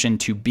cards function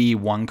to be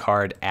 1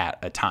 card at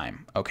a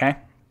time. Okay?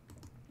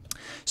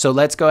 So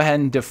let's go ahead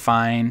and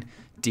define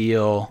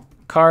deal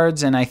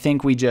cards, and I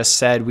think we just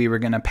said we were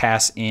going to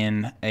pass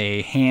in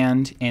a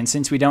hand, and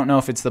since we don't know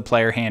if it's the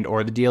player hand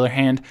or the dealer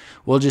hand,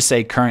 we'll just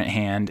say current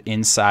hand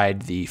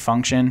inside the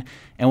function,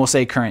 and we'll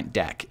say current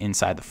deck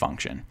inside the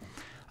function.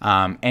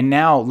 And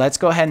now let's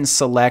go ahead and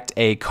select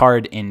a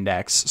card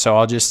index. So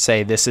I'll just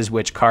say this is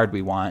which card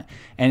we want,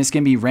 and it's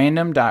going to be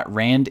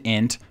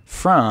random.randint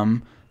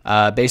from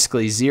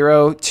basically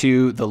 0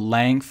 to the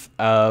length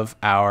of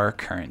our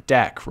current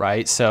deck,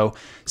 right? So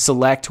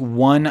select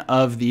one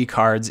of the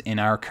cards in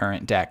our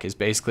current deck is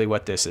basically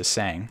what this is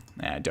saying.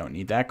 I don't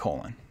need that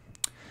colon.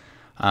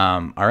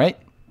 All right.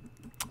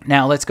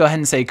 Now let's go ahead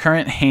and say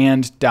current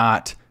hand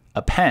dot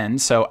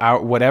append. So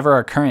whatever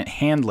our current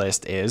hand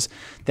list is,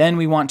 then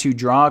we want to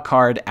draw a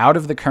card out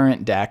of the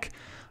current deck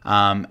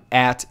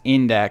at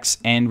index,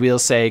 and we'll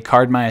say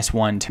card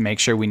 -1 to make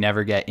sure we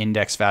never get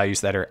index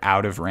values that are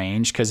out of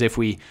range, because if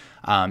we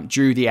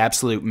drew the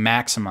absolute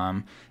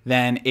maximum,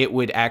 then it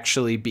would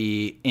actually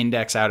be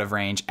index out of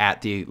range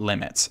at the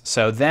limits.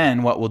 So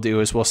then what we'll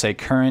do is we'll say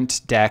current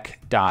deck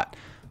dot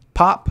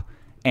pop,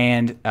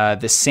 and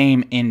the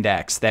same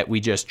index that we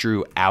just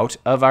drew out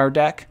of our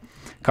deck,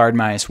 card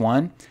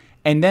 -1.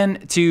 And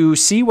then to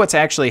see what's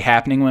actually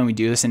happening when we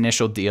do this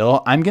initial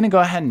deal, I'm going to go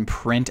ahead and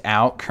print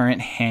out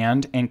current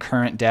hand and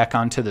current deck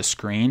onto the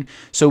screen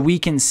so we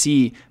can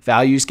see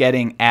values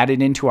getting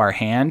added into our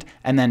hand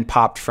and then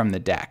popped from the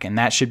deck. And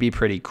that should be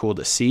pretty cool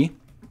to see.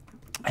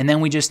 And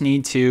then we just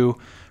need to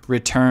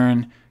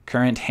return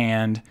current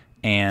hand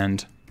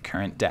and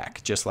current deck,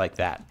 just like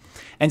that.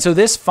 And so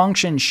this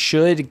function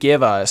should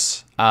give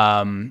us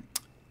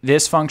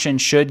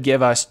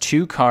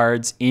two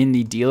cards in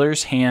the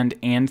dealer's hand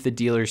and the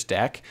dealer's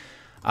deck.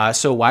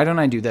 So why don't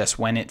I do this?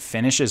 When it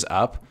finishes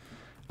up,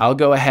 I'll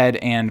go ahead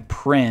and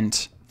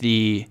print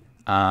the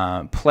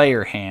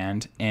player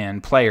hand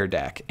and player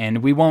deck.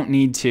 And we won't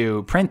need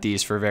to print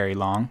these for very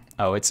long.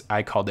 Oh,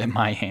 I called it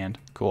my hand.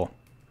 Cool.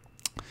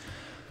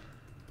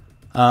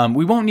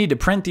 We won't need to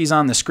print these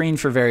on the screen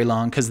for very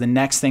long, because the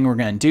next thing we're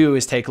going to do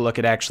is take a look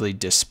at actually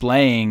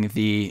displaying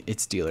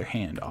it's dealer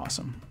hand.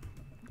 Awesome.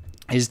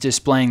 Is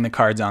displaying the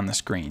cards on the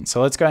screen.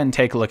 So let's go ahead and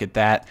take a look at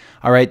that.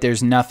 All right,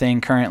 there's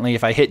nothing currently.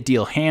 If I hit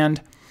deal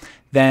hand,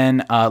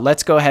 then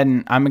let's go ahead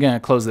and I'm going to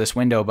close this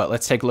window, but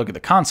let's take a look at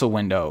the console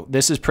window.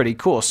 This is pretty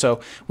cool.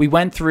 So we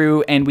went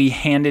through and we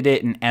handed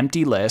it an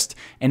empty list,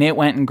 and it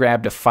went and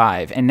grabbed a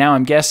 5. And now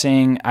I'm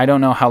guessing, I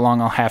don't know how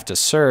long I'll have to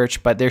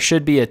search, but there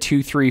should be a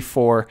 2, 3,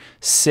 4,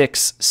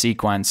 6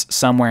 sequence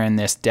somewhere in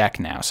this deck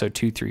now. So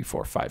 2, 3,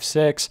 4, 5,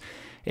 6.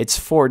 It's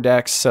 4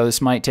 decks, so this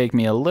might take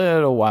me a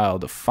little while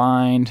to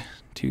find.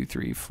 2,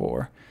 3,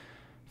 4,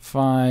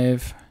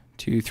 5,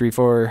 2, 3,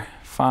 4,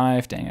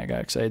 5. Dang, I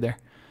got excited there.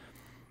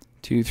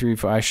 2, 3,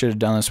 4. I should have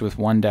done this with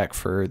one deck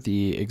for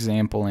the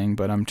exampling,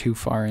 but I'm too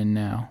far in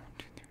now.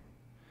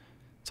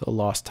 It's a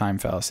lost time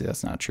fallacy.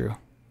 That's not true.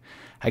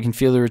 I can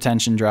feel the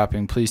retention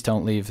dropping. Please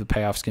don't leave. The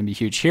payoff's going to be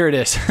huge. Here it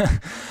is.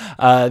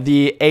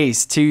 The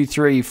ace, 2,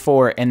 3,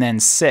 4, and then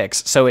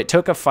 6. So it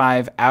took a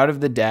 5 out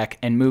of the deck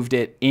and moved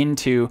it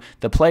into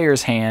the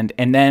player's hand,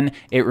 and then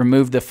it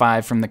removed the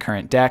 5 from the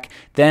current deck.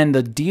 Then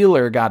the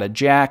dealer got a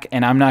jack,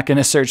 and I'm not going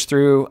to search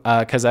through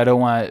because I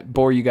don't want to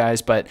bore you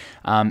guys, but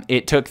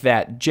it took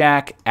that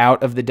jack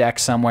out of the deck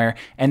somewhere,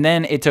 and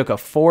then it took a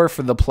 4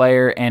 for the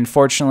player, and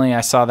fortunately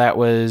I saw that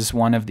was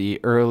one of the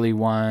early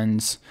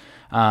ones.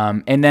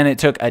 And then it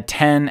took a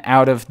 10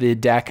 out of the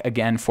deck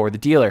again for the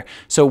dealer.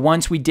 So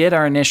once we did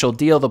our initial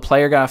deal, the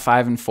player got a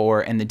 5 and 4,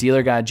 and the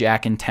dealer got a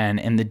jack and 10,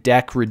 and the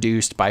deck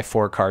reduced by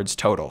 4 cards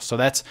total. So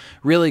that's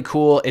really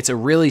cool. It's a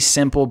really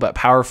simple but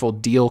powerful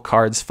deal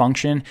cards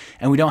function,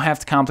 and we don't have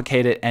to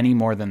complicate it any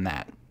more than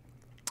that.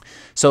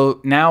 So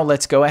now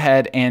let's go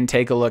ahead and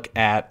take a look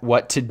at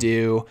what to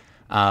do.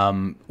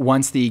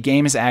 Once the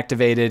game is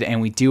activated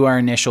and we do our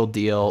initial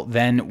deal,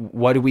 then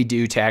what do we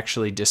do to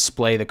actually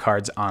display the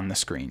cards on the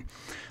screen?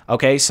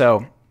 Okay,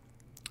 so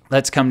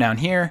let's come down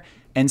here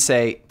and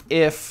say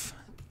if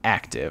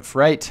active,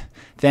 right?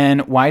 Then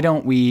why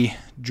don't we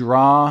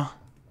draw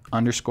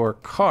underscore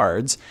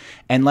cards,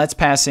 and let's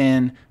pass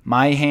in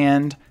my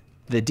hand,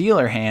 the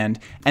dealer hand,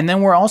 and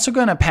then we're also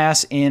going to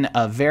pass in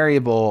a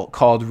variable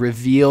called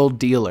reveal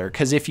dealer,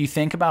 because if you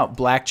think about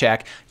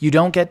blackjack, you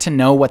don't get to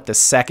know what the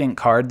second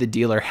card the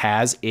dealer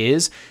has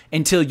is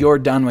until you're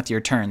done with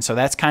your turn. So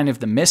that's kind of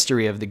the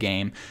mystery of the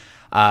game.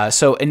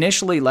 So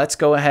initially, let's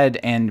go ahead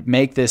and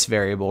make this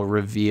variable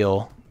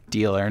reveal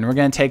dealer, and we're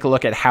going to take a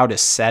look at how to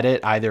set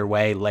it either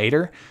way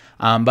later.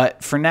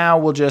 But for now,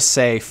 we'll just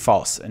say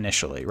false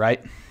initially,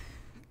 right?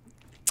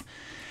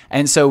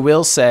 And so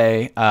we'll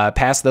say,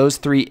 pass those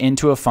 3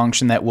 into a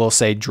function that will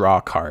say draw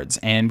cards.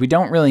 And we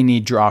don't really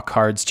need draw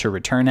cards to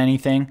return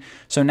anything.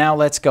 So now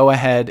let's go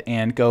ahead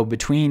and go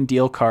between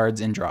deal cards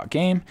and draw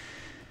game.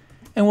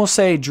 And we'll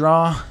say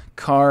draw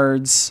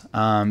cards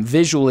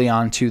visually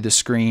onto the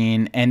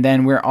screen. And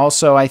then we're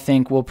also, I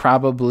think we'll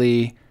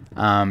probably,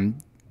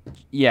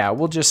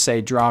 we'll just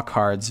say draw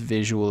cards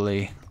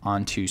visually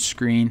onto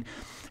screen.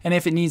 And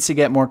if it needs to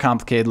get more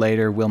complicated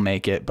later, we'll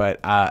make it.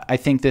 But I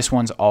think this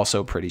one's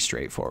also pretty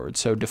straightforward.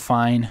 So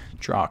define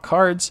draw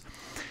cards.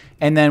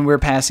 And then we're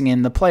passing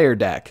in the player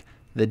deck,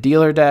 the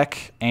dealer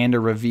deck, and a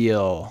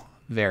reveal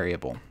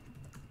variable.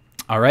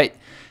 All right.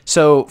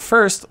 So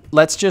first,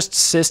 let's just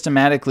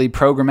systematically,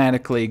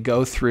 programmatically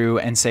go through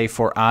and say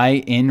for I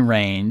in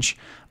range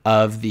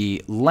of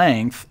the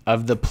length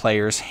of the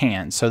player's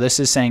hand. So this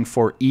is saying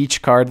for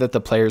each card that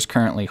the player is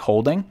currently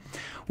holding,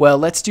 Well,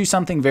 let's do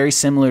something very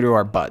similar to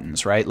our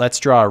buttons, right? Let's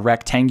draw a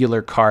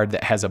rectangular card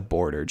that has a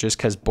border, just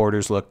because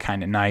borders look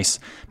kind of nice,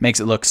 makes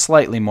it look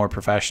slightly more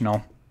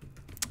professional.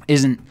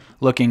 Isn't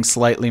looking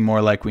slightly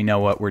more like we know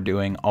what we're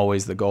doing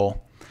always the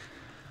goal?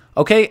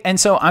 Okay, and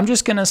so I'm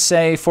just gonna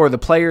say for the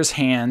player's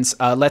hands,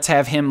 let's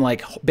have him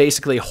like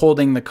basically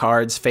holding the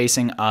cards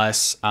facing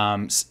us,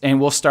 and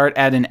we'll start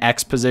at an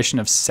X position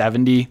of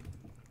 70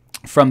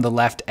 from the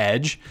left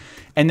edge,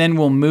 and then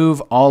we'll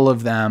move all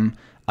of them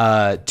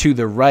to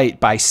the right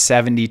by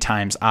 70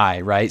 times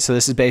I, right? So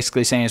this is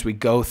basically saying as we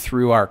go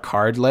through our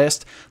card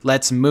list,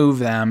 let's move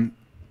them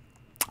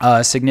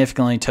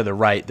significantly to the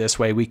right. This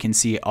way we can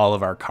see all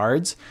of our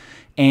cards.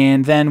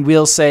 And then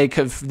we'll say,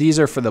 cause these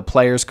are for the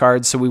player's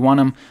cards, so we want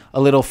them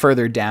a little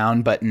further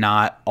down, but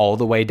not all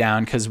the way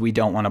down because we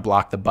don't want to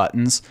block the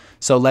buttons.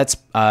 So let's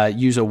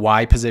use a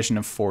Y position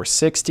of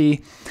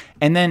 460.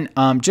 And then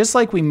just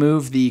like we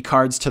move the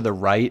cards to the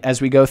right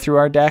as we go through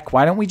our deck,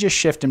 why don't we just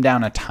shift them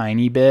down a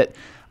tiny bit,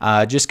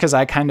 just because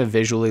I kind of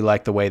visually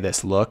like the way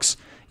this looks.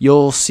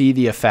 You'll see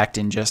the effect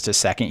in just a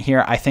second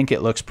here. I think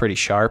it looks pretty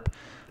sharp.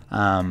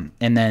 And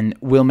then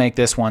we'll make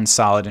this one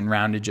solid and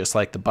rounded just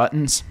like the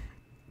buttons.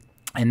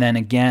 And then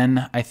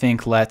again, I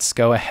think let's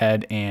go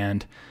ahead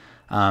and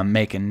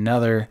make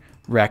another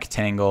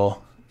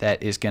rectangle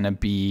that is going to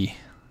be,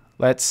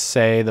 let's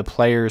say the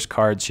player's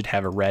cards should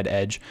have a red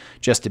edge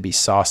just to be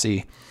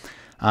saucy.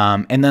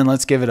 And then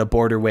let's give it a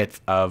border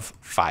width of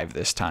 5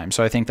 this time.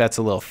 So I think that's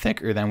a little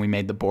thicker than we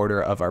made the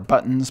border of our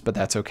buttons, but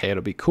that's okay.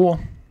 It'll be cool.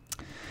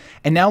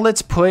 And now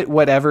let's put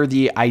whatever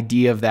the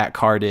ID of that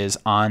card is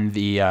on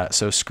the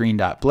so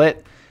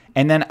screen.blit.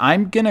 And then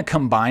I'm going to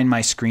combine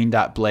my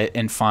screen.blit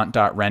and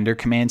font.render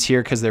commands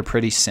here because they're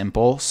pretty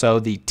simple. So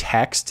the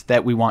text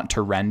that we want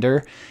to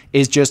render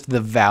is just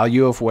the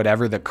value of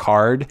whatever the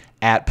card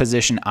at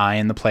position I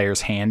in the player's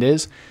hand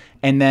is.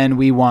 And then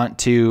we want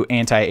to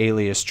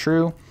anti-alias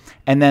true.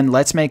 And then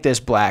let's make this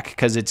black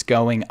because it's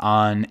going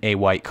on a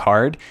white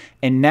card.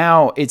 And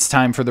now it's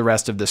time for the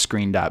rest of the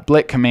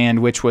screen.blit command,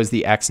 which was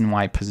the X and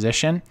Y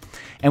position.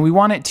 And we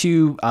want it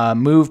to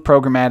move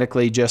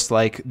programmatically just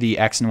like the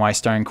X and Y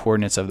starting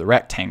coordinates of the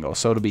rectangle.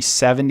 So it'll be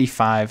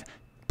 75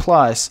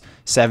 plus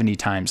 70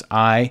 times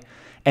I.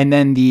 And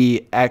then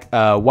the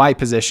Y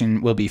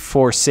position will be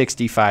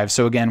 465.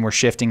 So again, we're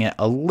shifting it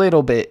a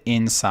little bit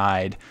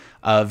inside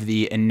of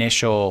the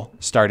initial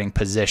starting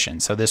position.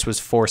 So this was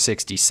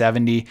 460,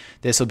 70.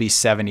 This will be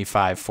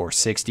 75,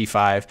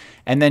 465.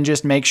 And then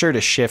just make sure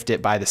to shift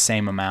it by the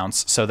same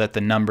amounts so that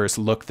the numbers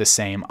look the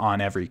same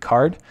on every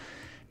card.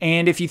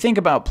 And if you think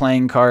about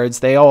playing cards,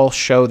 they all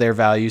show their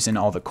values in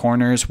all the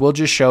corners. We'll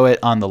just show it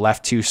on the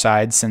left 2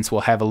 sides since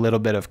we'll have a little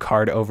bit of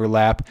card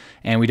overlap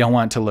and we don't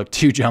want it to look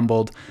too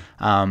jumbled.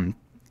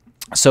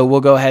 So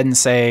we'll go ahead and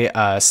say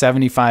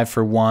 75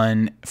 for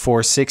 1,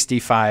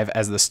 465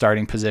 as the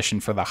starting position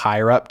for the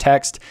higher up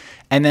text.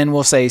 And then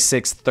we'll say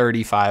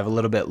 635, a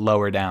little bit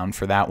lower down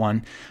for that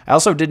one. I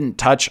also didn't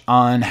touch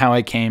on how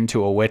I came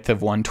to a width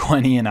of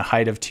 120 and a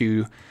height of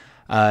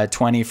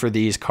 220 for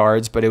these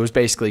cards, but it was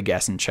basically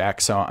guess and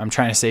check. So I'm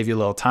trying to save you a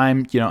little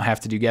time. You don't have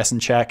to do guess and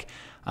check,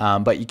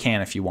 but you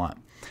can if you want.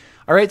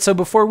 All right, so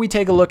before we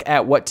take a look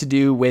at what to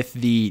do with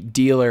the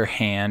dealer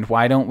hand,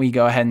 why don't we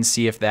go ahead and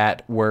see if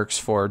that works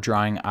for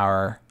drawing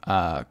our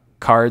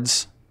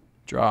cards.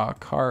 Draw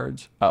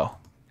cards. Oh,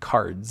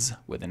 cards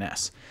with an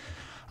S.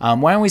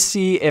 Why don't we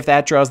see if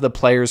that draws the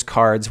player's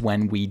cards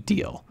when we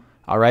deal?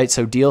 All right,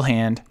 so deal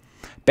hand.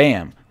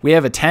 Bam. We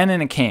have a 10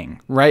 and a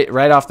king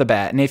right off the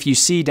bat. And if you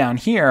see down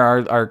here,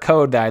 our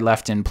code that I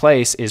left in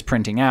place is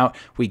printing out.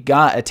 We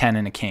got a 10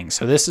 and a king.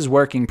 So this is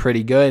working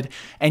pretty good.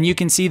 And you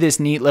can see this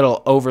neat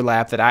little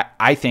overlap that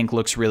I think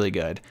looks really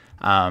good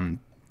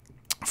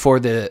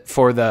for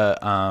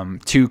the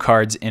 2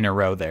 cards in a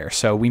row there.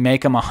 So we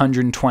make them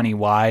 120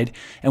 wide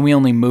and we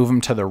only move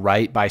them to the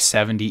right by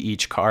 70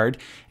 each card.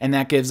 And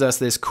that gives us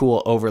this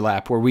cool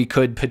overlap where we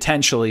could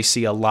potentially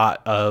see a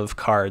lot of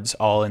cards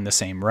all in the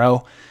same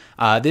row.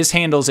 This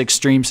handles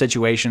extreme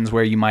situations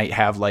where you might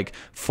have like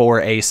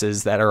 4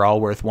 aces that are all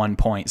worth 1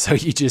 point. So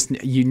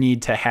you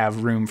need to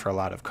have room for a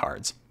lot of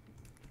cards.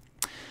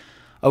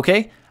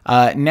 Okay,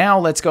 now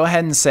let's go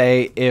ahead and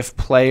say if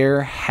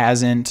player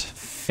hasn't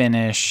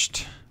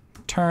finished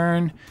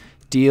turn,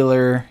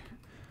 dealer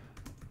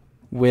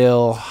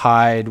will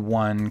hide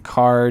 1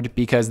 card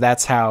because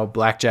that's how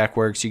Blackjack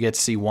works. You get to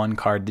see 1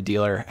 card the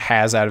dealer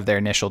has out of their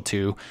initial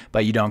 2,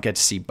 but you don't get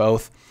to see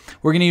both.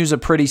 We're going to use a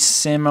pretty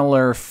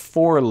similar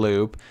for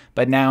loop,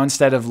 but now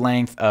instead of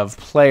length of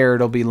player,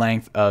 it'll be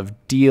length of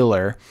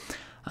dealer.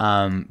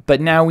 But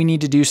now we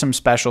need to do some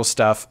special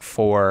stuff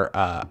for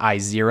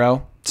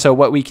I0. So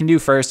what we can do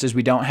first is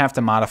we don't have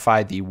to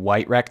modify the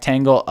white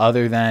rectangle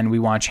other than we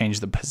want to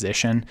change the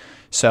position.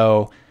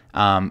 So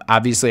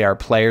obviously our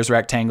player's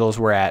rectangles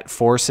were at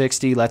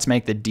 460. Let's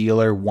make the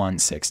dealer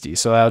 160.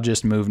 So that'll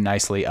just move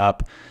nicely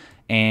up.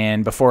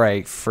 And before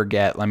I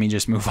forget, let me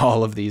just move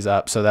all of these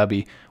up. So that'll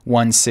be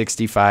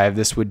 165.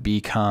 This would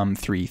become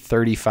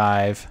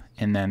 335.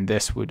 And then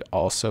this would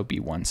also be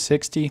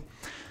 160.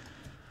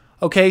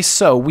 Okay,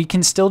 so we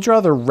can still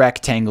draw the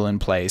rectangle in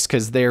place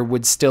because there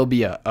would still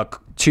be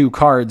two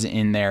cards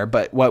in there.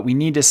 But what we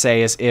need to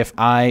say is if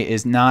I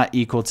is not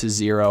equal to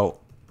 0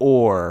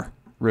 or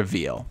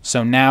reveal.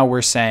 So now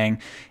we're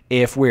saying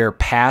if we're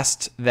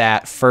past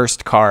that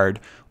first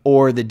card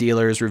or the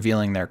dealer is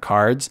revealing their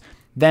cards,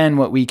 then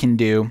what we can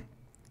do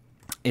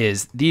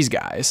is these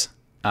guys.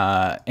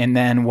 And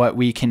then what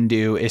we can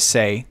do is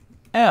say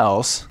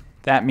else.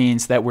 That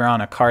means that we're on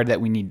a card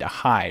that we need to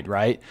hide,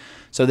 right?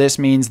 So this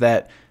means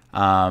that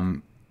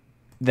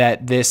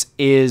that this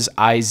is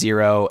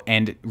I0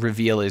 and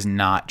reveal is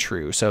not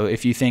true. So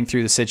if you think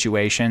through the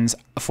situations,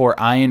 for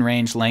I in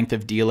range, length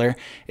of dealer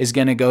is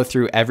going to go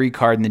through every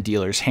card in the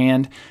dealer's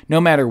hand.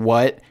 No matter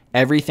what,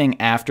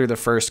 everything after the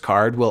first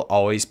card will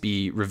always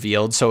be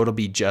revealed. So it'll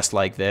be just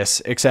like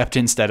this, except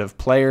instead of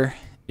player,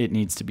 it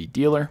needs to be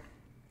dealer.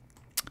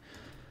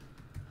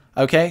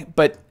 Okay,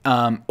 but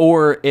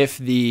or if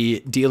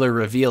the dealer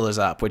reveal is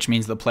up, which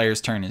means the player's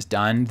turn is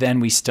done, then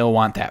we still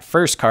want that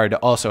first card to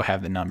also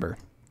have the number.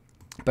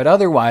 But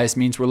otherwise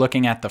means we're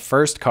looking at the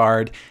first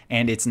card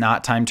and it's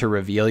not time to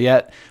reveal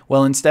yet.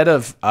 Well, instead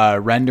of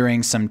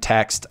rendering some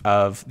text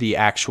of the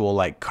actual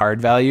like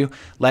card value,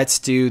 let's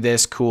do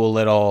this cool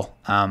little,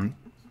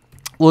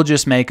 we'll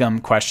just make them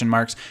question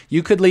marks.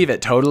 You could leave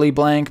it totally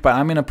blank, but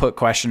I'm going to put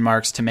question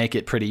marks to make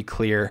it pretty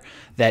clear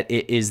that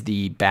it is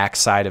the back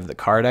side of the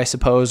card, I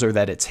suppose, or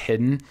that it's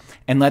hidden.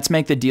 And let's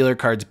make the dealer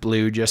cards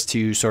blue just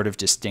to sort of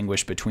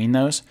distinguish between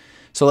those.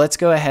 So let's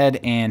go ahead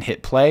and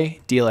hit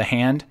play, deal a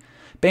hand.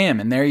 Bam,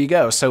 and there you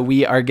go. So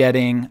we are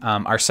getting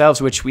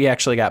ourselves, which we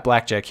actually got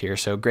Blackjack here.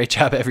 So great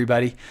job,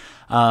 everybody.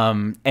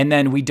 And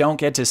then we don't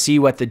get to see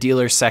what the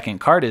dealer's second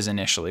card is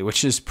initially,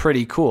 which is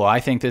pretty cool. I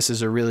think this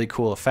is a really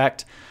cool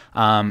effect.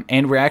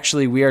 And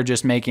we are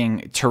just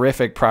making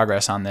terrific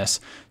progress on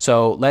this.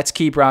 So let's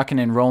keep rocking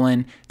and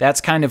rolling.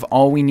 That's kind of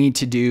all we need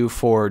to do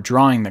for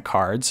drawing the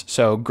cards.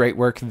 So great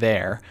work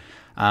there.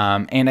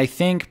 And I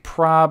think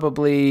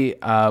probably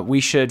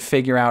we should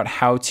figure out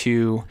how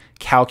to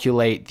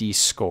calculate these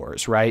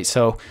scores, right?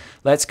 So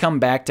let's come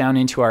back down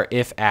into our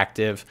if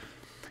active.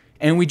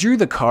 And we drew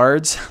the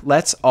cards.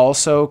 Let's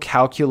also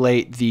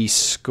calculate the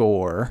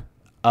score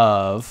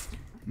of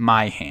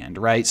my hand,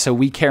 right? So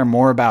we care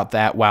more about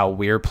that while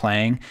we're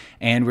playing,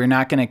 and we're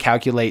not going to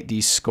calculate the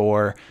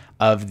score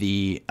of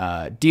the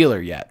dealer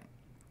yet.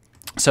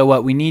 So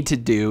what we need to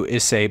do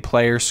is say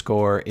player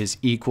score is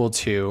equal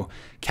to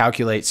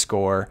calculate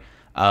score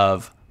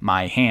of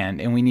my hand.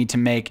 And we need to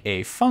make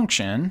a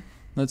function.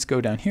 Let's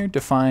go down here,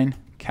 define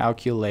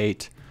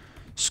calculate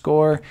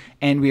score,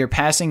 and we are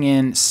passing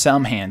in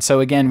some hand.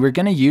 So again, we're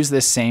going to use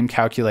this same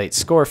calculate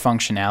score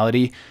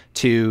functionality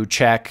to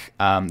check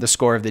the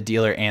score of the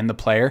dealer and the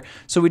player.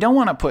 So we don't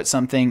want to put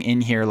something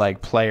in here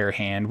like player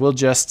hand. We'll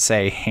just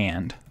say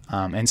hand.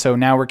 And so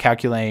now we're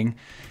calculating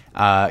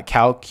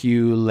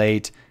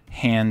calculate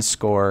hand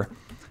score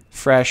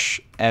fresh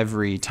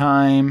every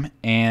time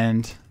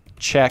and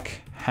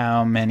check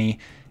how many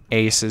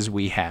aces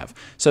we have.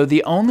 So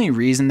the only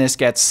reason this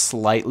gets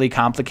slightly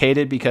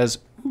complicated because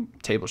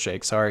table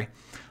shake, sorry.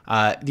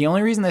 The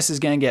only reason this is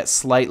going to get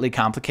slightly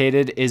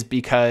complicated is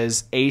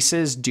because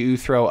aces do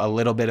throw a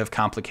little bit of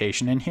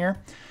complication in here.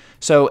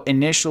 So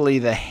initially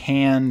the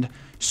hand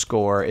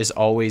score is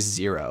always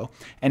 0.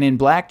 And in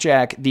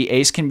Blackjack, the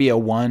ace can be a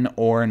 1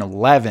 or an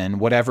 11,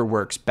 whatever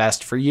works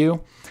best for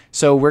you.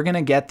 So we're going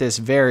to get this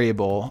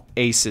variable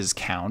aces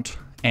count,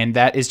 and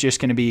that is just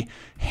going to be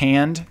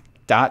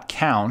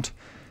hand.count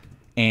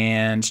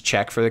and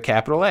check for the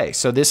capital A.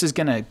 So this is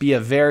going to be a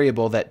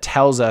variable that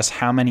tells us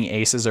how many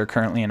aces are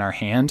currently in our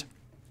hand.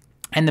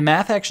 And the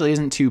math actually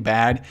isn't too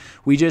bad.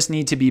 We just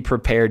need to be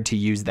prepared to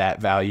use that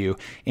value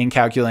in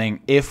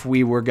calculating if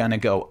we were going to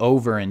go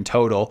over in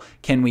total,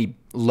 can we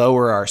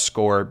lower our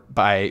score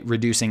by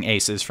reducing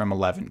aces from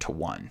 11 to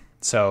 1.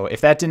 So if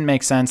that didn't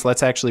make sense,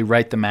 let's actually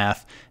write the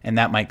math, and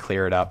that might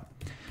clear it up.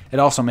 It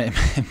also might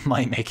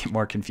make it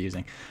more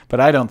confusing, but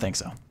I don't think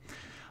so.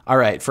 All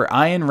right, for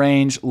I in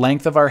range,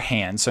 length of our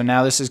hand. So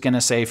now this is going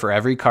to say for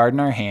every card in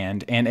our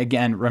hand. And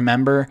again,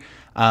 remember,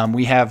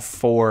 we have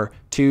 4,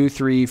 2,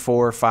 3,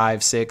 4,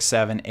 5, 6,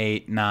 7,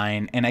 8,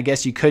 9. And I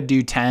guess you could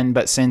do 10,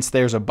 but since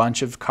there's a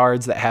bunch of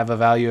cards that have a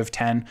value of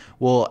 10,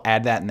 we'll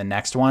add that in the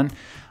next one.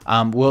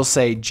 We'll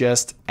say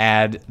just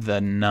add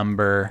the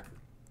number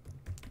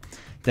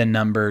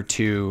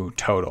to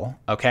total,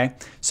 okay?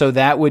 So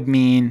that would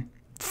mean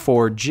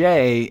for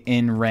J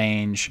in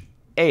range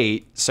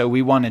 8, so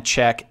we want to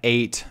check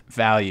 8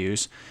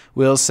 values.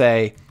 We'll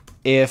say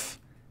if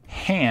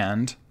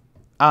hand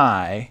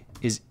I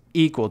is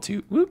equal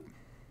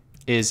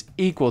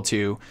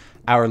to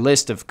our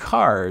list of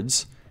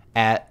cards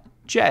at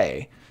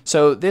J.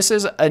 So this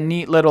is a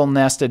neat little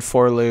nested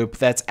for loop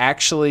that's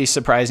actually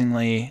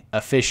surprisingly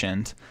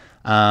efficient.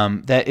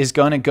 That is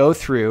going to go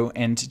through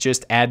and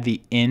just add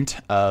the int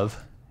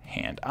of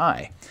hand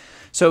I.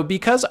 So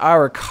because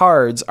our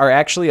cards are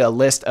actually a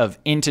list of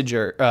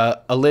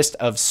a list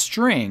of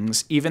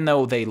strings, even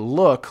though they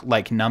look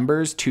like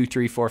numbers, 2,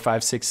 3, 4,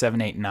 5, 6,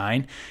 7, 8,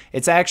 9,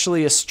 it's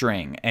actually a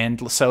string.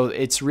 And so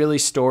it's really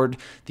stored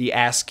the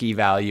ASCII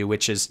value,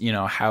 which is,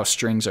 how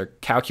strings are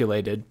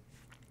calculated.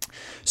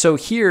 So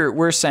here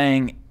we're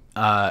saying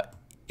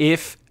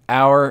if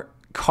our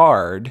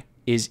card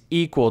is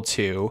equal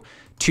to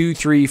 2,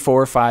 3,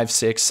 4, 5,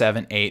 6,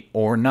 7, 8,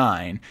 or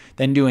 9,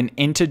 then do an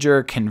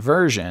integer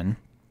conversion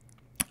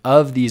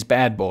of these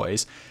bad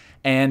boys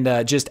and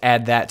just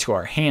add that to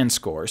our hand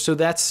score. So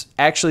that's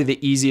actually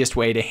the easiest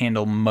way to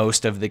handle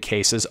most of the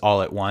cases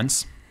all at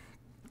once.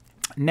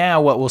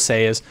 Now what we'll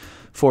say is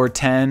for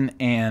 10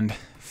 and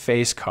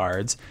face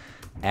cards,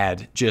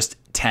 add just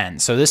 10.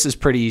 So this is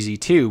pretty easy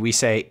too. We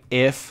say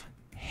if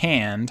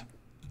hand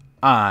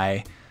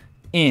I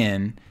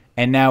in,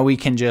 and now we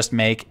can just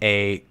make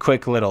a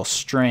quick little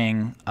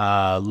string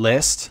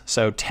list.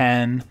 So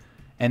 10,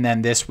 and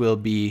then this will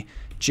be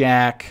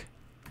Jack.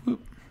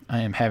 I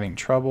am having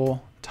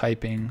trouble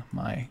typing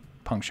my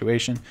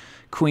punctuation.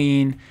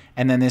 Queen,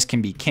 and then this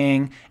can be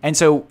King. And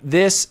so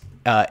this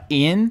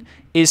in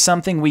is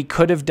something we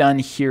could have done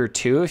here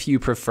too if you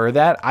prefer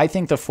that. I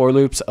think the for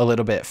loop's a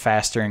little bit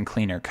faster and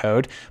cleaner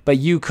code, but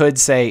you could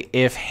say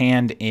if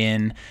hand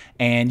in,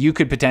 and you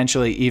could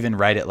potentially even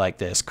write it like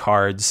this.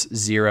 Cards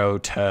 0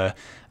 to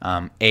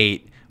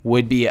 8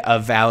 would be a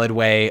valid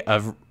way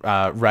of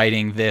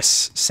writing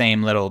this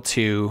same little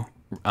two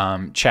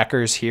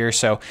checkers here.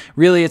 So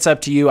really it's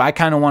up to you. I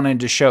kind of wanted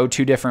to show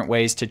two different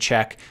ways to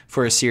check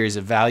for a series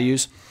of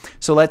values.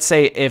 So let's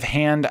say if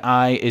hand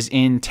I is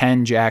in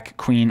 10, Jack,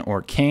 Queen,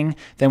 or King,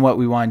 then what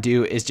we want to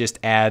do is just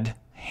add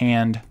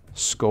hand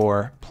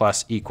score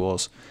plus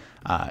equals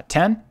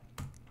 10.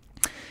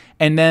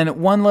 And then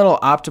one little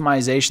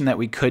optimization that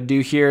we could do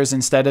here is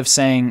instead of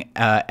saying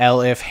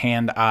if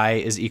hand I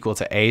is equal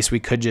to ace, we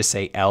could just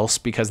say else,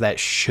 because that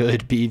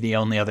should be the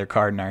only other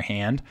card in our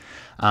hand.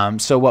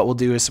 So what we'll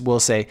do is we'll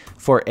say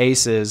for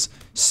aces,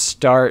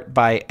 start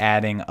by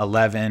adding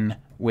 11.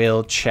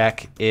 We'll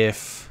check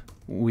if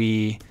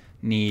we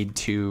need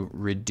to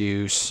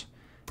reduce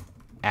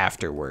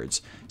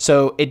afterwards.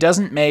 So it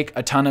doesn't make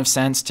a ton of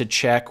sense to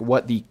check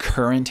what the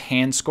current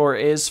hand score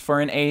is for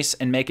an ace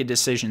and make a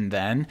decision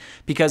then,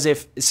 because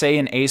if, say,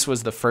 an ace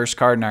was the first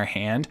card in our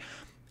hand,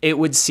 it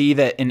would see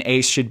that an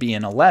ace should be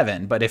an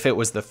 11, but if it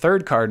was the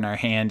third card in our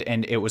hand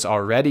and it was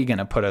already going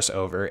to put us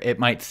over, it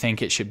might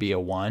think it should be a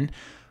 1.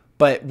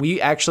 But we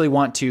actually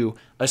want to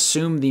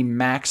assume the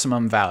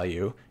maximum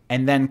value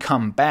and then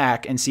come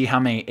back and see how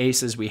many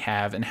aces we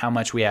have and how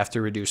much we have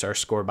to reduce our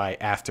score by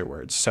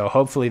afterwards. So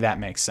hopefully that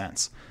makes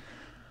sense.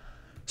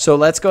 So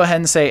let's go ahead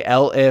and say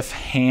if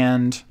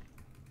hand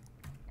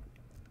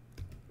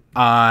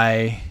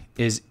I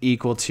is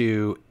equal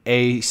to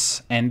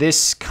ace, and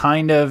this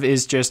kind of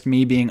is just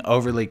me being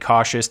overly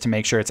cautious to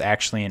make sure it's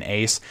actually an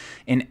ace.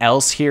 An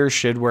else here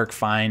should work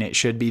fine. It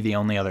should be the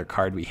only other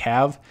card we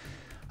have.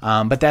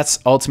 But that's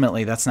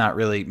not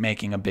really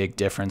making a big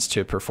difference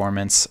to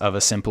performance of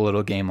a simple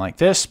little game like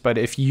this. But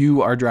if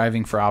you are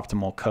driving for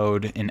optimal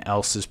code, an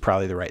else is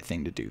probably the right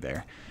thing to do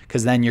there,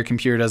 because then your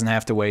computer doesn't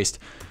have to waste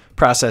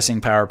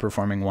processing power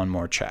performing one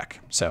more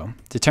check. So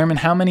determine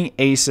how many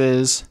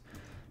aces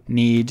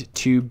need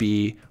to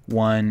be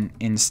 1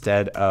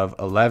 instead of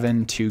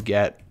 11 to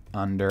get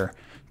under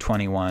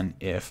 21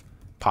 if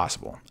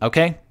possible.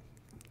 Okay,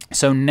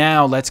 so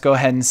now let's go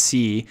ahead and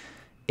see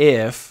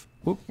if,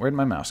 where'd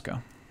my mouse go?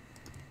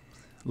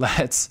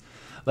 Let's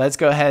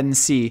go ahead and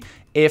see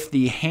if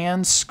the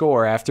hand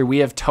score after we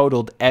have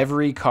totaled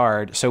every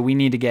card, so we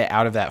need to get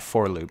out of that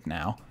for loop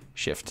now,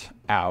 shift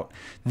out.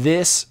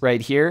 This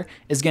right here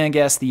is going to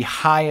get us the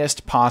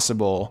highest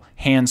possible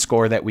hand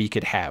score that we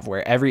could have,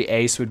 where every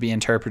ace would be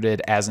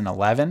interpreted as an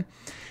 11.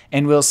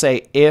 And we'll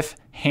say if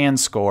hand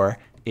score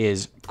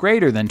is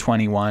greater than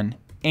 21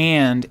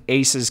 and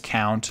aces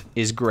count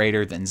is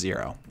greater than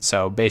 0.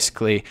 So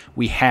basically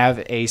we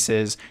have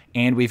aces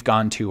and we've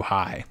gone too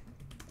high.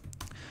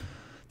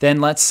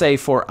 Then let's say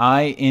for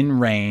I in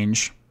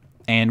range,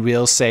 and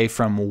we'll say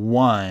from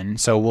 1,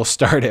 so we'll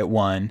start at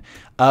 1,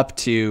 up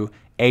to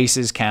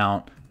aces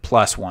count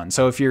plus 1.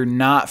 So if you're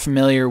not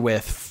familiar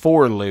with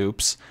for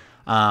loops,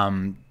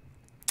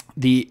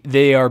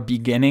 they are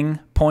beginning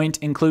point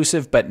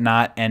inclusive but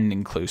not end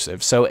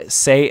inclusive. So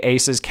say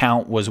aces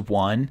count was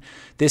 1.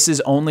 This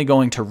is only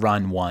going to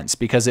run once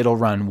because it'll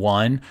run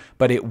 1,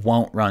 but it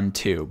won't run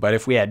 2. But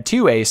if we had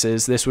 2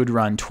 aces, this would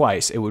run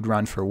twice. It would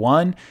run for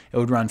 1, it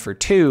would run for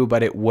 2,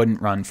 but it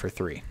wouldn't run for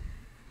 3.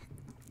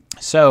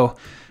 So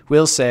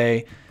we'll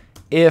say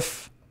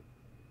if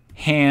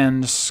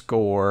hand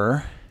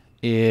score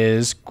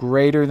is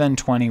greater than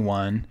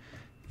 21,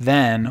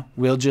 then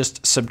we'll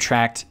just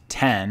subtract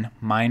 10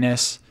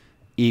 minus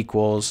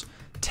equals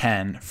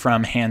 10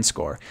 from hand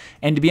score.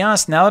 And to be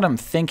honest, now that I'm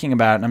thinking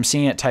about it and I'm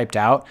seeing it typed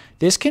out,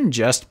 this can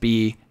just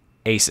be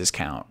aces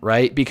count,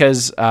 right?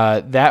 Because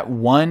that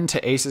 1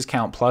 to aces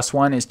count plus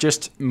 1 is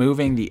just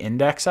moving the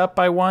index up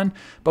by 1,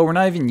 but we're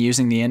not even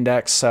using the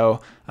index, so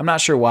I'm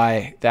not sure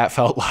why that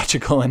felt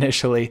logical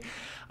initially.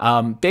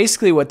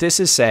 Basically what this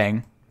is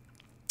saying,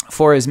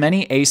 for as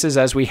many aces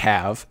as we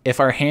have, if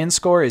our hand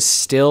score is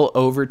still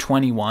over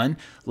 21,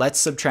 let's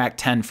subtract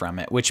 10 from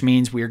it, which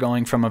means we're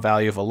going from a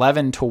value of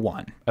 11 to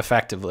 1,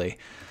 effectively.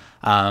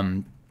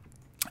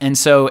 And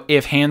so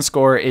if hand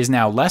score is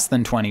now less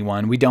than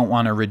 21, we don't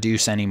want to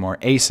reduce any more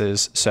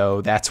aces.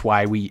 So that's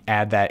why we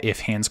add that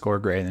if hand score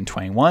greater than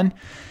 21.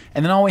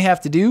 And then all we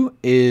have to do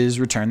is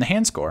return the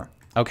hand score.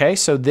 Okay,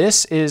 so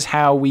this is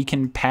how we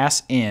can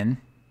pass in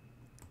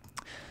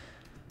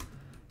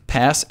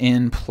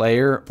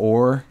player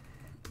or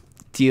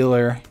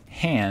dealer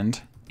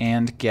hand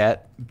and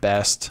get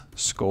best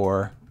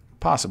score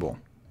possible.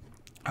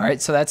 All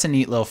right, so that's a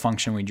neat little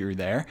function we drew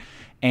there.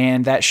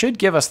 And that should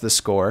give us the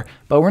score,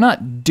 but we're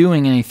not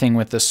doing anything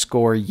with the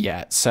score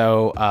yet.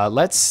 So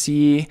let's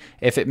see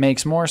if it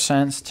makes more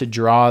sense to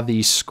draw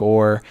the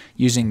score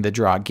using the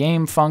draw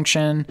game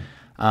function,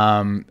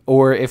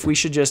 or if we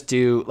should just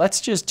do, let's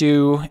just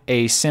do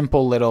a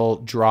simple little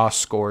draw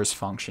scores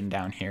function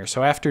down here.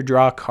 So after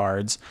draw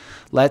cards,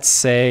 let's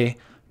say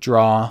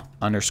draw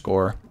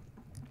underscore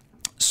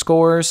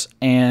scores,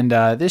 and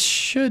this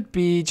should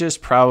be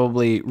just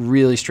probably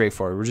really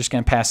straightforward. We're just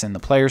going to pass in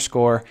the player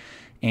score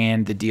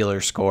and the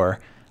dealer score.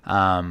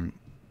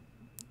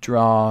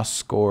 Draw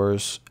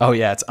scores. Oh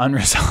yeah, it's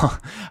unresolved.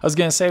 I was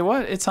gonna say,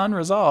 what? It's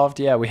unresolved.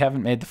 Yeah, we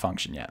haven't made the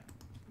function yet.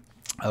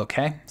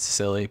 Okay,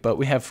 silly, but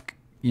we have,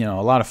 a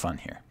lot of fun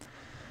here.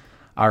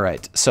 All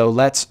right, so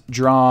let's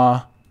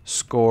draw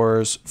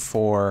scores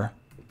for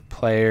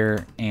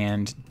player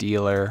and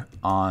dealer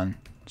on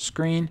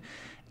screen.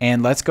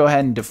 And let's go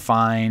ahead and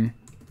define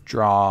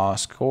draw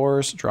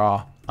scores,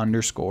 draw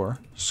underscore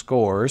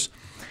scores.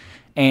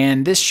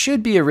 And this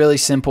should be a really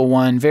simple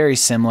one, very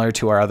similar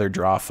to our other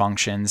draw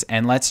functions.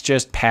 And let's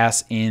just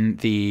pass in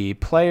the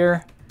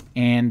player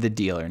and the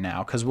dealer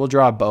now, because we'll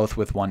draw both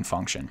with one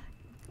function.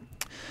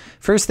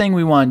 First thing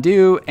we want to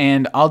do,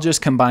 and I'll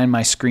just combine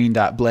my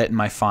screen.blit and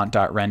my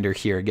font.render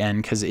here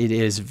again, because it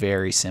is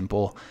very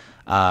simple.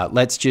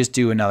 Let's just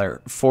do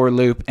another for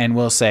loop, and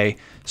we'll say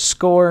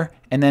score,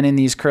 and then in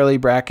these curly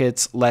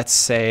brackets, let's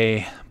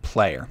say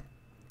player.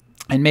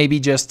 And maybe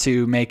just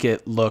to make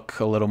it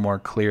look a little more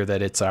clear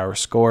that it's our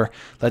score,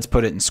 let's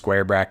put it in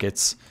square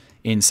brackets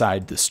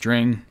inside the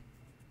string,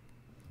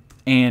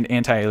 and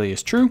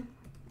anti-alias true,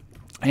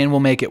 and we'll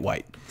make it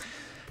white.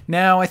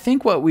 Now, I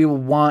think what we will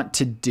want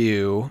to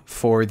do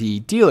for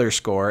the dealer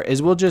score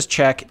is we'll just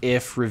check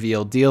if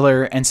reveal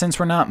dealer, and since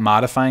we're not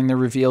modifying the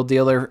reveal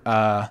dealer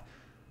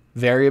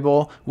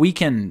variable, we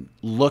can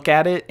look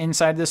at it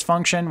inside this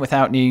function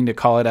without needing to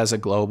call it as a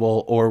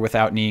global or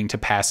without needing to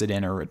pass it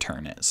in or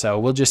return it. So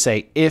we'll just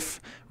say if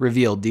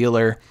reveal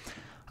dealer.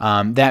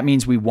 That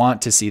means we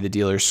want to see the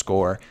dealer's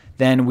score.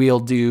 Then we'll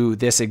do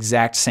this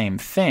exact same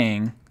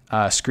thing,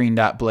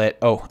 screen.blit.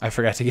 Oh, I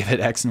forgot to give it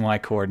X and Y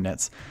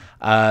coordinates.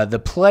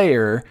 The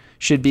player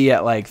should be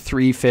at like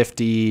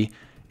 350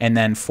 and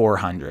then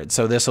 400.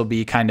 So this will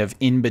be kind of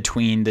in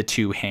between the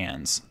two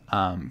hands.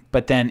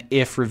 But then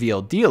if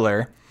reveal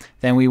dealer,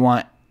 then we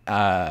want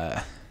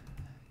F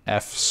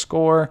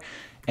score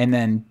and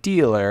then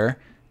dealer.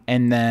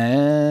 And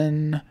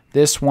then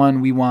this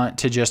one we want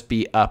to just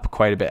be up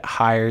quite a bit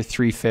higher,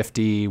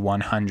 350,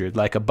 100,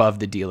 like above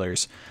the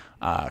dealer's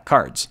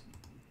cards.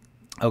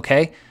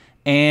 Okay.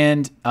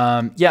 And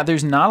yeah,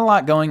 there's not a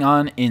lot going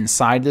on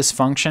inside this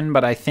function,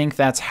 but I think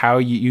that's how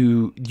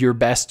your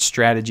best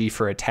strategy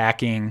for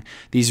attacking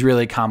these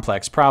really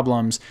complex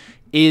problems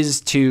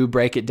is to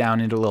break it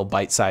down into little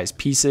bite-sized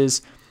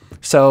pieces.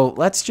 So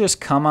let's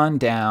just come on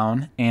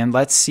down and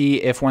let's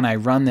see if when I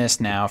run this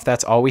now, if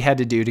that's all we had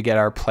to do to get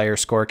our player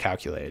score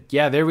calculated.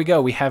 Yeah, there we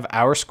go. We have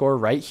our score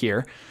right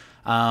here.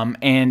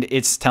 And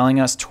it's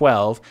telling us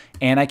 12,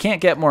 and I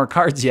can't get more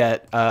cards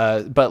yet,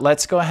 but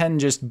let's go ahead and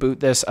just boot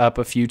this up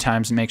a few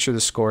times and make sure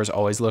the scores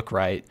always look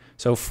right.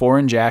 So 4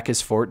 and Jack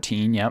is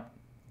 14, yep.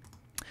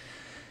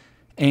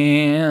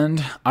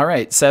 And all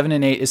right, 7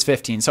 and 8 is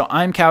 15. So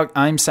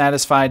I'm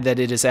satisfied that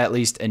it is at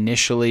least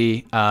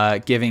initially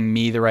giving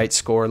me the right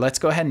score. Let's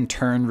go ahead and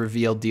turn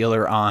reveal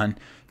dealer on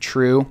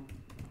true,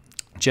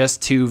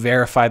 just to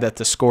verify that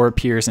the score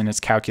appears and it's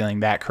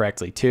calculating that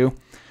correctly too.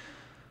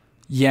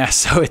 Yeah,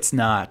 so it's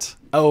not.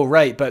 Oh,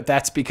 right, but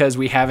that's because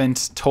we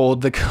haven't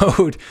told the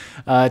code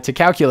to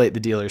calculate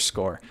the dealer's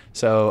score.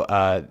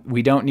 So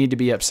we don't need to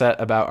be upset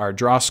about our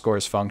draw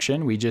scores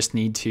function. We just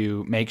need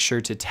to make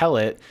sure to tell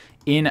it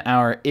in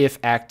our if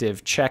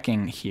active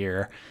checking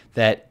here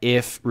that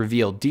if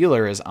reveal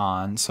dealer is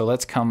on. So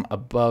let's come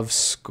above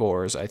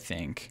scores, I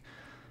think.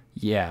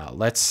 Yeah,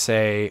 let's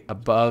say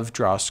above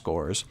draw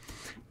scores.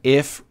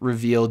 If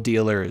reveal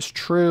dealer is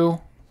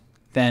true,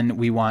 then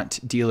we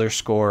want dealer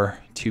score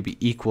to be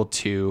equal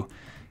to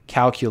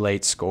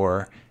calculate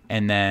score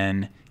and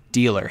then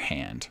dealer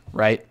hand,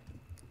 right?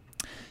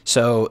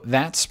 So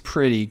that's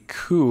pretty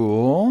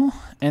cool.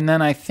 And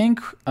then I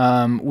think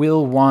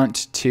we'll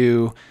want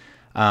to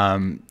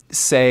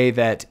say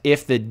that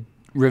if the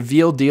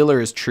reveal dealer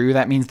is true,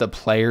 that means the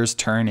player's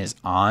turn is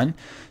on.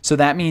 So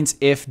that means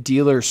if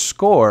dealer's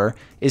score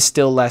is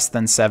still less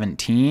than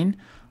 17,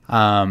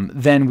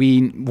 then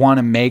we want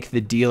to make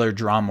the dealer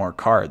draw more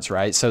cards,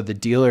 right? So the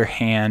dealer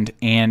hand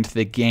and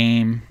the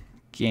game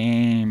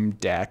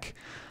deck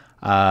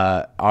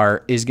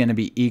is going to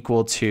be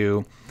equal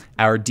to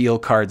our deal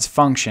cards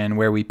function,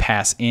 where we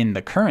pass in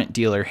the current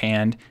dealer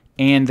hand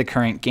and the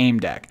current game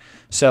deck.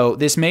 So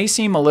this may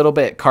seem a little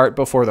bit cart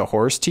before the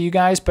horse to you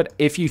guys, but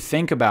if you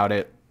think about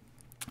it,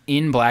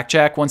 in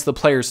Blackjack, once the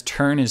player's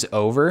turn is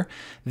over,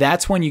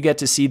 that's when you get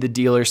to see the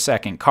dealer's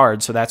second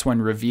card. So that's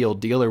when reveal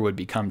dealer would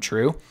become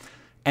true.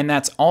 And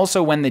that's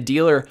also when the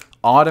dealer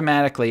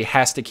automatically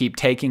has to keep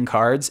taking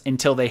cards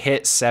until they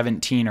hit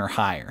 17 or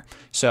higher.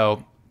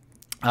 So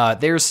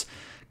there's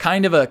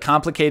kind of a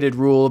complicated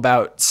rule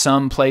about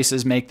some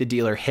places make the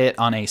dealer hit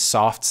on a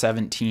soft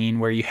 17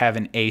 where you have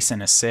an ace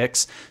and a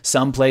 6.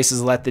 Some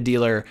places let the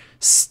dealer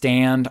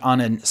stand on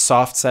a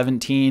soft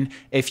 17.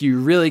 If you're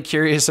really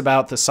curious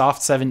about the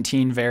soft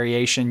 17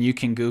 variation, you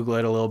can Google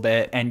it a little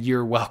bit, and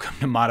you're welcome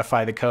to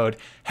modify the code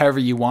however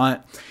you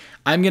want.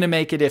 I'm going to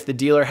make it if the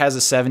dealer has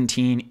a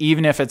 17,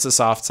 even if it's a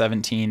soft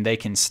 17, they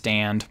can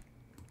stand.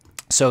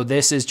 So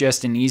this is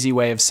just an easy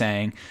way of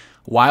saying,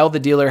 while the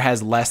dealer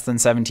has less than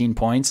 17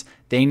 points,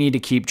 they need to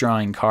keep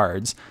drawing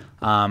cards.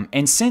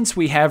 And since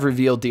we have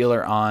reveal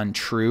dealer on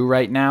true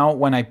right now,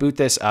 when I boot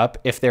this up,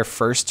 if their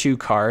first two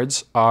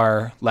cards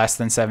are less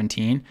than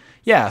 17,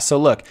 yeah, so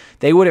look,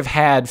 they would have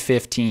had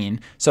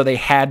 15, so they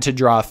had to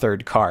draw a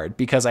third card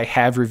because I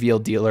have reveal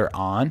dealer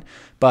on.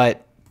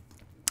 But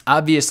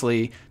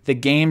obviously, the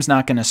game's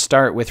not going to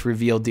start with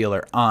reveal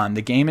dealer on.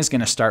 The game is going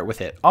to start with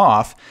it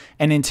off,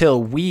 and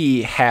until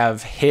we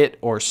have hit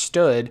or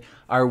stood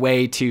our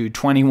way to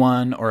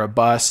 21 or a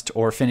bust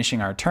or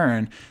finishing our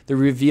turn, the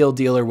reveal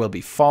dealer will be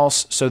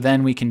false. So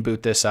then we can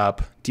boot this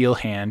up, deal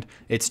hand.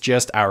 It's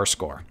just our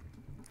score.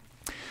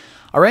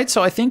 All right,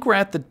 so I think we're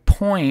at the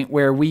point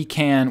where we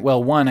can,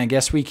 well, one, I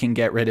guess we can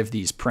get rid of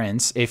these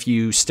prints. If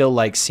you still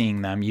like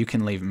seeing them, you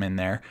can leave them in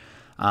there.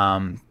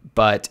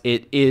 But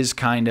it is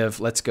kind of,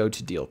 let's go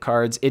to deal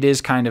cards. It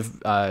is kind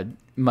of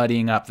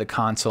muddying up the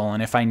console.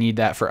 And if I need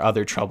that for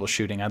other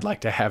troubleshooting, I'd like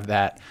to have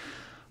that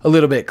a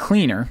little bit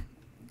cleaner.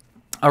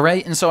 All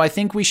right, and so I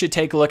think we should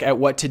take a look at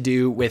what to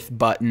do with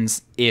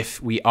buttons if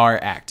we are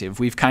active.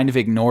 We've kind of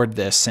ignored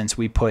this since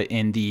we put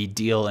in the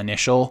deal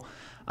initial.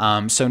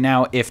 So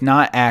now if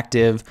not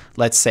active,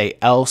 let's say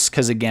else,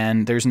 because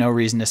again, there's no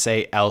reason to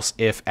say else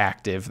if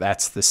active.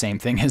 That's the same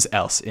thing as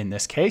else in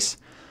this case.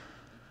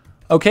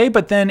 Okay,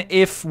 but then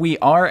if we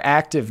are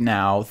active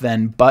now,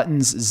 then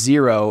buttons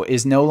 0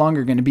 is no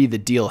longer going to be the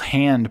deal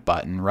hand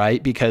button,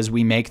 right? Because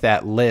we make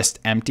that list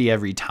empty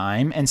every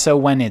time. And so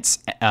when it's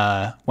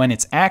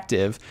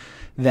active,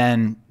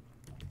 then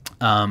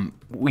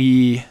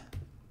we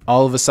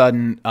all of a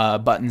sudden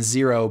button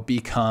 0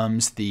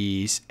 becomes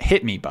the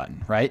hit me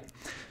button, right?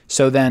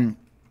 So then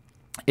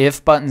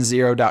if button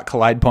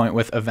 0.collide point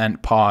with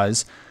event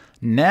pause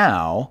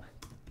now,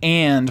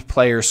 and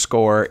player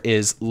score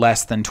is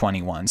less than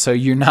 21. So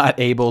you're not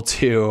able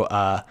to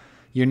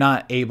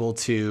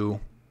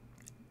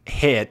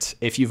hit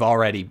if you've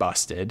already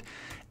busted.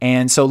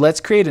 And so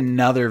let's create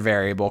another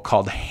variable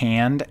called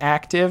hand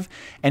active.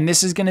 And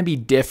this is going to be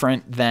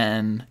different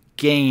than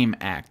game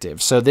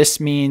active. So this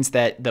means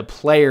that the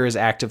player is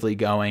actively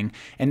going.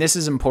 And this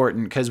is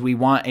important because we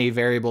want a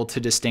variable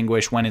to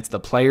distinguish when it's the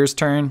player's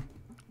turn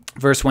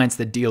versus when it's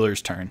the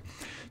dealer's turn.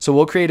 So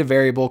we'll create a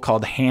variable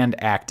called hand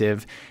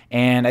active,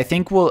 and I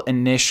think we'll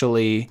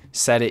initially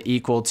set it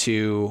equal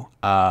to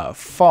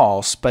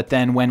false, but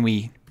then when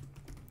we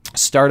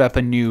start up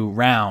a new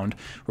round,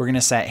 we're going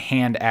to set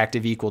hand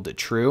active equal to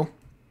true.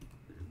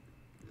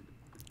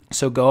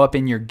 So go up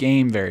in your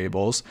game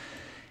variables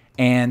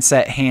and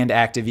set hand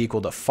active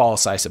equal to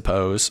false, I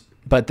suppose.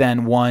 But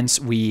then once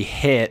we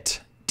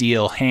hit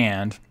deal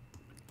hand,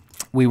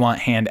 we want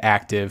hand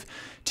active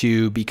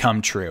to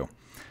become true.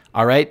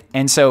 All right,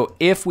 and so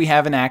if we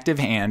have an active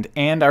hand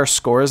and our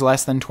score is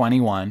less than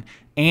 21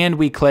 and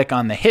we click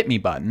on the hit me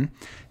button,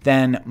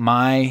 then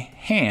my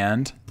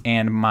hand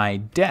and my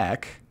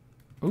deck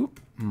are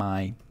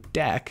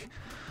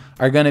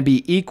going to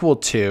be equal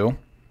to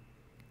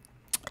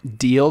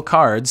deal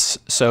cards.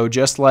 So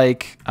just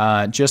like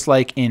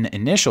in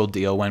initial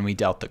deal when we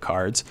dealt the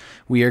cards,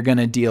 we are going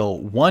to deal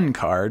one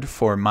card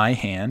for my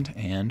hand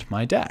and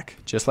my deck,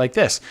 just like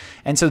this.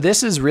 And so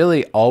this is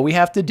really all we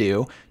have to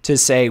do to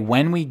say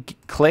when we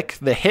click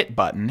the hit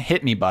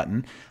me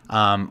button,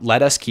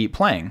 let us keep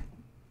playing.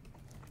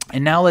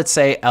 And now let's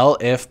say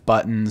elif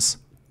buttons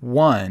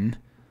 1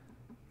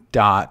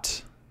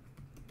 dot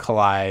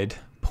collide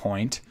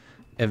point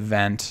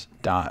event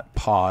dot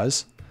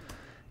pause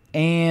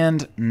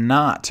and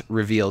not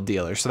reveal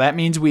dealer. So that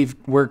means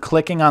we're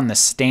clicking on the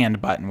stand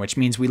button, which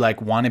means we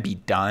want to be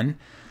done.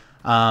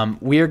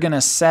 We are going to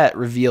set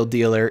reveal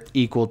dealer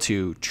equal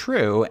to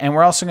true, and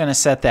we're also going to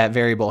set that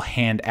variable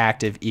hand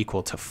active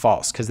equal to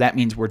false, because that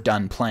means we're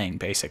done playing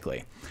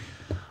basically.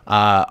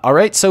 All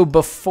right, so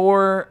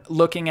before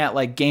looking at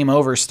like game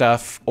over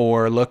stuff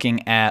or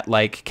looking at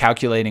like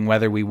calculating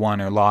whether we won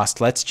or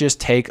lost, let's just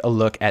take a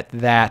look at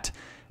that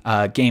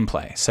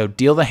gameplay. So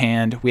deal the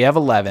hand. We have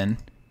 11.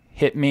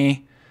 Hit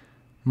me.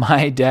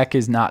 My deck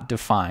is not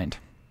defined.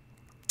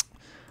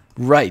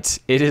 Right,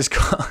 it is.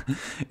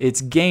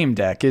 It's game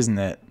deck, isn't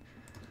it?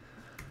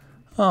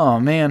 Oh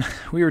man,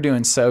 we were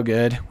doing so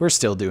good. We're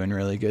still doing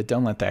really good.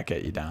 Don't let that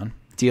get you down.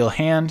 Deal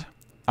hand.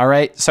 All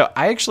right, so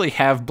I actually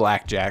have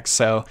Blackjack,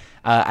 so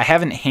I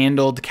haven't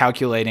handled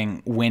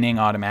calculating winning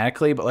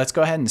automatically, but let's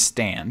go ahead and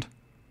stand.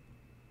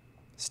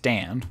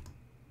 Stand.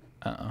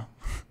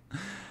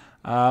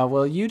 Uh-oh.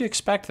 Well, you'd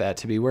expect that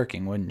to be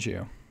working, wouldn't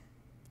you?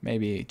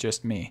 Maybe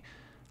just me.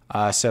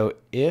 So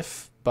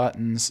if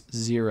buttons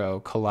 0,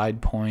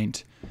 collide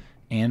point,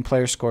 and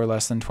player score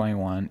less than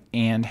 21,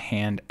 and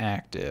hand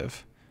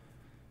active.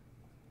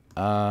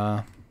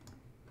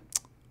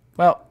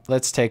 Well,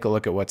 let's take a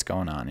look at what's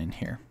going on in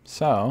here.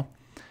 So,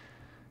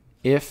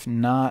 if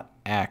not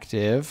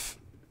active,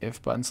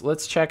 if buttons,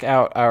 let's check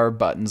out our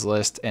buttons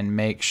list and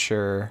make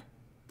sure,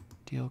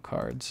 deal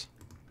cards,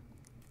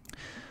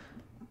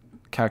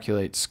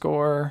 calculate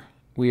score.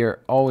 We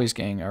are always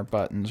getting our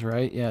buttons,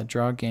 right? Yeah,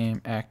 draw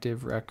game,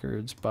 active,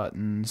 records,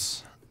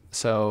 buttons.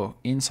 So,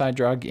 inside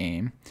draw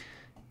game,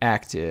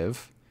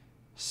 active,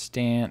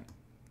 stand,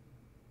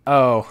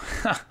 oh,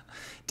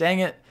 dang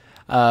it.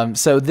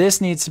 So this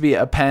needs to be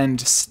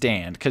append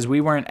stand because we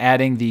weren't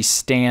adding the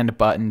stand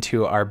button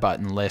to our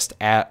button list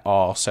at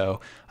all. So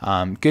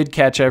good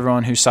catch,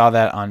 everyone who saw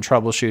that on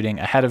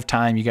troubleshooting ahead of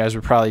time. You guys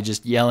were probably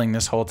just yelling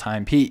this whole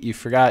time, Pete, you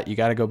forgot, you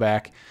got to go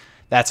back.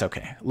 That's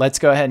okay. Let's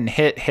go ahead and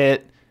hit.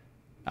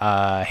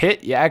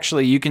 Yeah,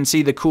 actually, you can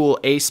see the cool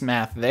ace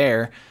math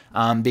there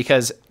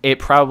because it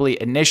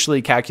probably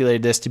initially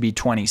calculated this to be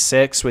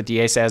 26 with the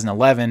ace as an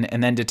 11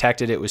 and then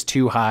detected it was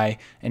too high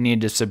and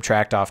needed to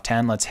subtract off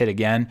 10. Let's hit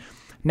again.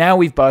 Now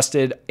we've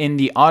busted. In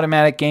the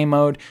automatic game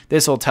mode,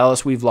 this will tell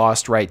us we've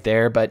lost right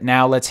there, but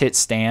now let's hit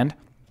stand.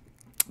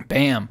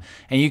 Bam.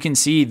 And you can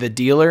see the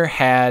dealer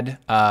had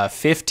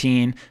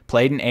 15,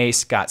 played an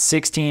ace, got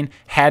 16,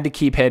 had to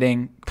keep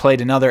hitting, played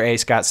another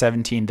ace, got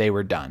 17, they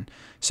were done.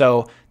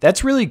 So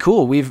that's really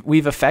cool.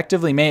 We've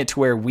effectively made it to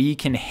where we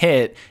can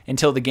hit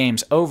until the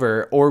game's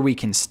over or we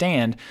can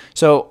stand.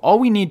 So all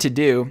we need to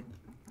do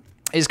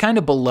is kind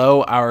of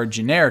below our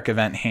generic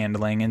event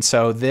handling. And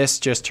so this,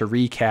 just to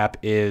recap,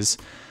 is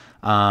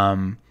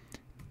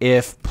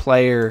if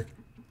player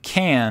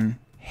can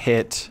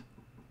hit,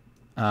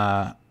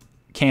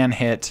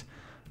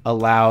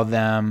 allow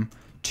them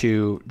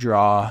to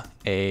draw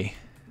a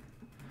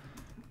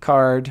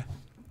card.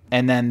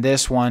 And then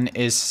this one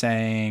is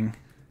saying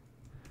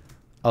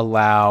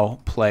allow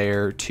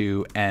player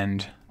to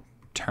end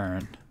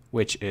turn,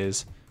 which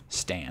is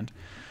stand.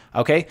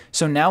 Okay,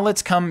 so now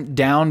let's come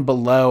down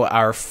below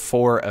our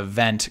for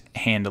event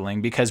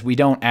handling because we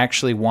don't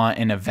actually want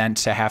an event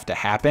to have to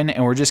happen.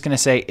 And we're just going to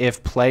say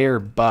if player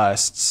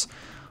busts,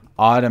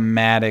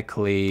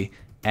 automatically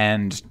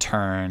end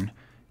turn.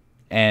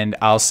 And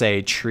I'll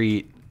say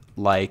treat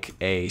like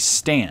a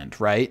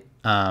stand, right?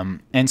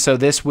 And so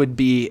this would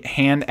be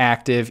hand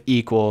active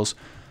equals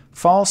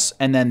false.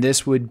 And then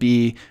this would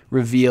be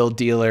reveal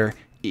dealer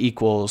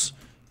equals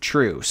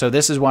true. So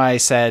this is why I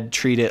said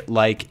treat it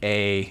like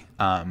a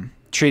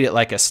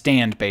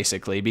stand,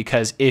 basically,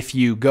 because if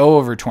you go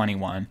over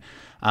 21,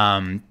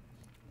 then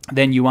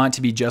you want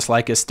to be just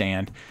like a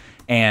stand.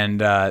 And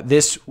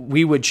this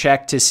we would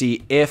check to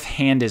see if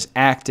hand is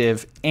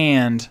active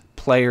and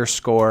player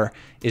score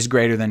is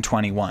greater than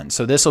 21.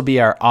 So this will be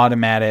our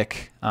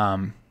automatic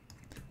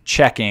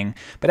checking.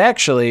 But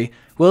actually,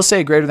 we'll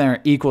say greater than or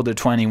equal to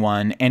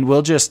 21, and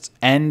we'll just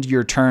end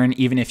your turn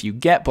even if you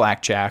get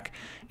blackjack.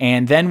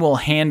 And then we'll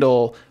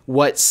handle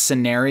what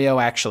scenario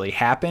actually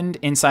happened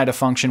inside a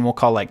function we'll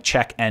call like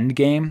check end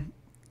game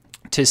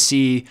to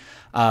see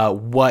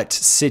what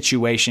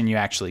situation you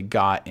actually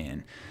got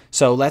in.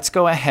 So let's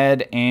go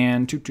ahead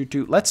and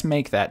let's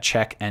make that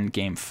check end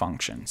game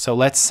function. So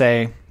let's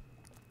say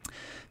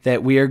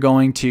that we are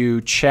going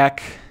to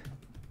check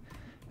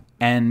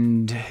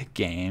end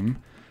game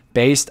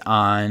based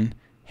on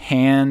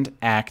hand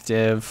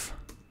active,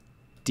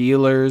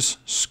 dealer's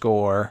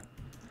score,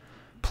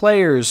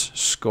 player's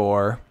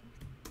score,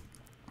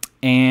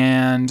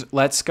 and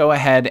let's go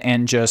ahead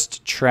and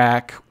just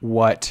track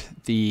what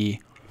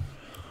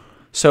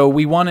so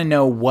we want to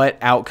know what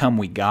outcome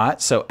we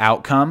got, so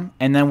outcome,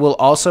 and then we'll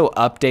also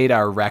update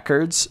our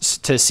records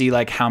to see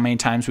like how many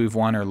times we've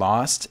won or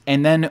lost.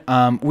 And then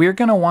we're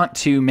going to want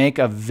to make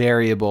a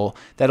variable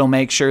that'll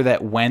make sure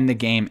that when the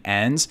game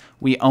ends,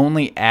 we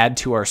only add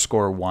to our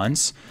score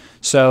once.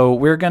 So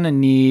we're going to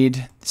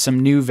need some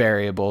new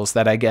variables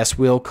that I guess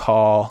we'll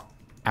call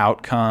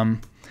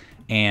outcome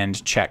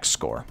and check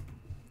score.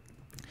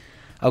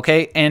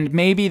 Okay, and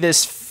maybe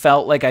this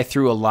felt like I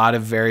threw a lot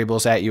of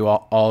variables at you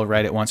all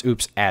right at once.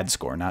 Oops, add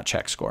score, not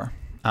check score.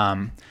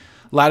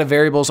 a lot of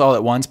variables all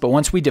at once, but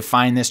once we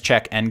define this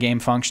check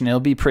endgame function, it'll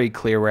be pretty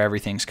clear where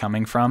everything's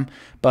coming from.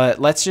 But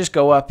let's just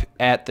go up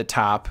at the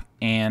top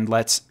and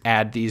let's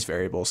add these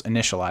variables,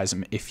 initialize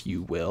them if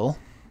you will.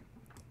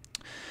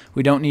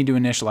 We don't need to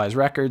initialize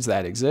records,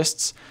 that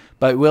exists,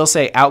 but we'll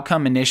say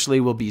outcome initially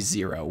will be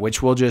 0,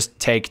 which we'll just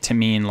take to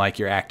mean like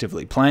you're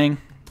actively playing.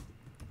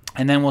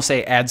 And then we'll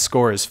say add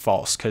score is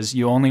false, because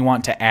you only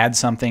want to add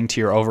something to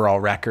your overall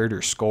record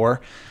or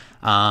score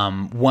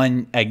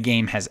when a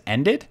game has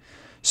ended.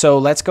 So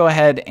let's go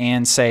ahead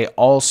and say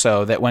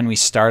also that when we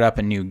start up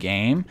a new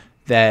game,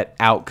 that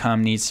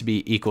outcome needs to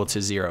be equal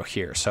to 0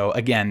 here. So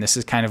again, this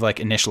is kind of like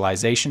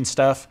initialization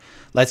stuff.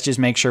 Let's just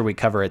make sure we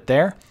cover it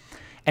there.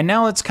 And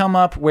now let's come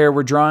up where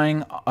we're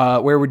doing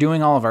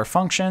all of our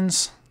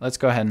functions. Let's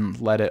go ahead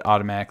and let it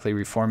automatically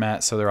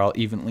reformat so they're all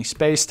evenly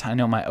spaced. I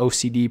know my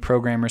OCD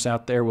programmers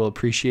out there will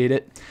appreciate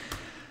it.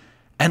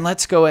 And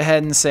let's go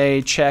ahead and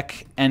say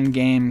check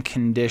endgame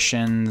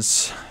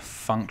conditions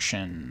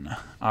function.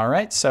 All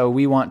right, so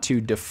we want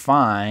to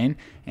define,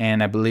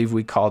 and I believe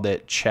we called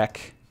it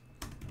check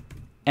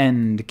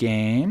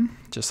endgame,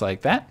 just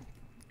like that.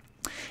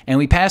 And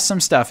we passed some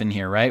stuff in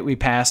here, right? We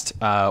passed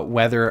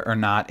whether or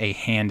not a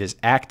hand is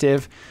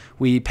active.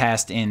 We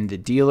passed in the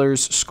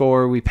dealer's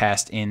score. We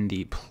passed in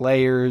the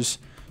player's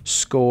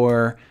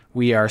score.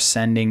 We are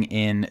sending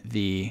in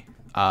the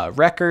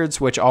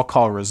records, which I'll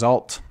call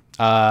result.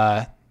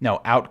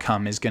 No,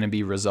 outcome is going to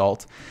be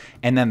result.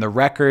 And then the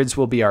records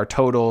will be our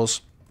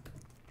totals.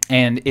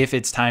 And if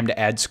it's time to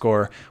add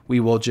score, we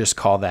will just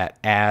call that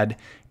add.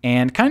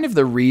 And kind of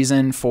the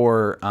reason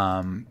for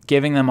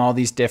giving them all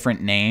these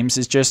different names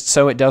is just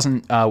so it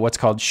doesn't what's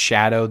called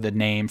shadow the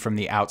name from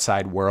the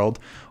outside world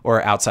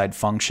or outside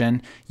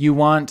function. You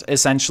want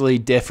essentially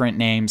different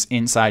names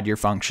inside your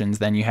functions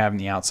than you have in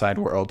the outside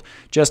world,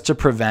 just to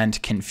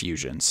prevent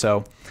confusion.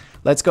 So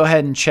let's go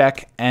ahead and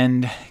check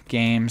end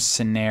game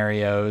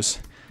scenarios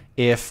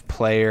if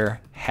player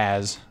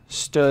has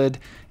stood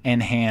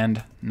and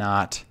hand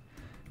not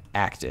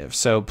active.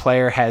 So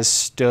player has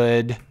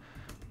stood,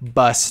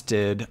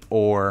 busted,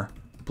 or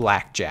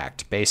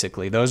blackjacked.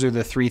 Basically, those are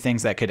the three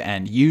things that could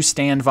end. You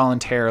stand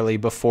voluntarily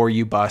before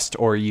you bust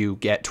or you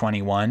get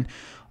 21,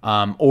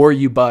 or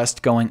you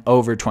bust going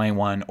over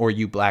 21, or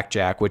you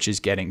blackjack, which is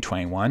getting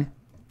 21.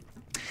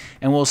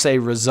 And we'll say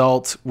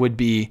result would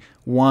be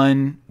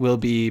 1 will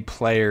be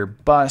player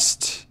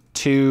bust,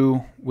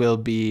 2 will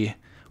be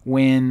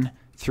win,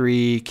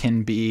 3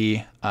 can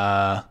be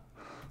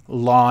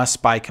loss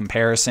by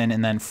comparison,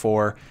 and then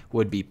 4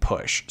 would be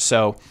push.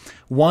 So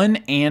 1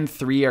 and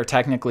 3 are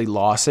technically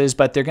losses,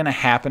 but they're going to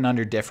happen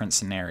under different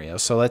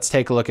scenarios. So let's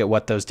take a look at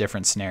what those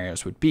different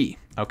scenarios would be.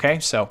 Okay,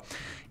 so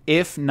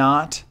if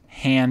not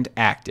hand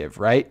active,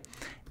 right?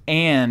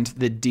 And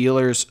the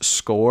dealer's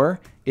score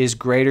is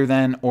greater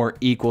than or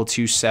equal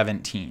to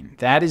 17.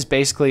 That is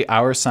basically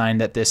our sign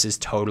that this is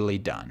totally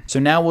done. So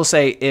now we'll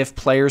say if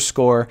player's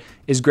score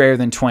is greater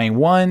than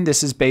 21,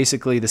 this is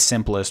basically the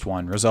simplest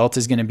one. Result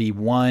is going to be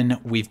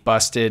 1, we've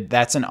busted.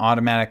 That's an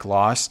automatic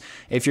loss.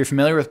 If you're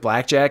familiar with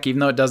blackjack,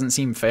 even though it doesn't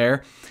seem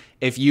fair,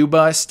 if you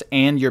bust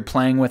and you're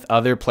playing with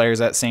other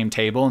players at the same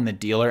table and the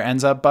dealer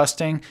ends up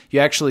busting, you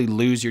actually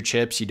lose your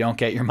chips. You don't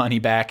get your money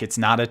back. It's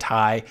not a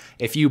tie.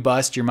 If you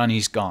bust, your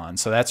money's gone.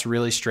 So that's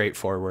really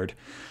straightforward.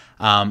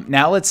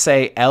 Now let's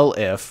say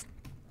if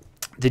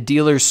the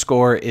dealer's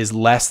score is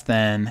less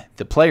than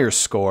the player's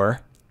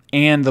score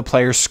and the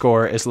player's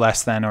score is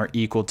less than or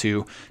equal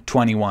to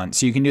 21.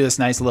 So you can do this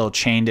nice little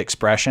chained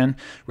expression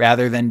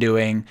rather than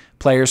doing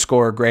player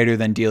score greater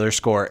than dealer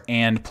score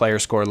and player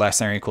score less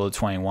than or equal to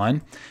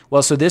 21.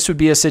 Well, so this would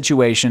be a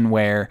situation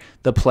where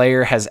the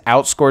player has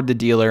outscored the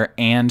dealer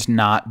and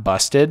not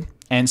busted.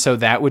 And so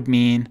that would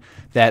mean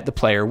that the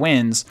player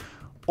wins,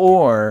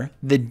 or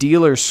the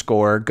dealer's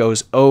score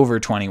goes over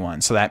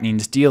 21. So that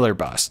means dealer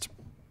bust.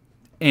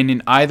 And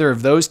in either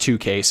of those two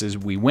cases,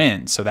 we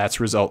win. So that's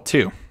result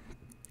 2.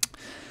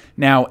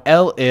 Now,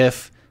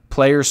 if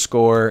player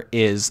score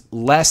is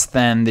less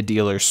than the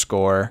dealer's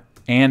score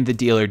and the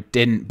dealer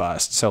didn't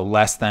bust, so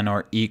less than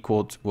or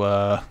equal to,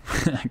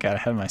 I got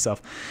ahead of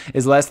myself,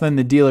 is less than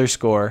the dealer's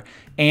score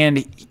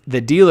and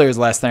the dealer is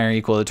less than or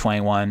equal to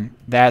 21,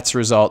 that's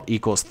result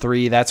equals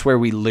 3. That's where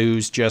we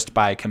lose just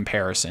by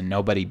comparison.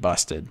 Nobody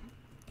busted.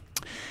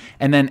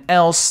 And then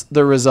else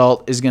the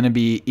result is going to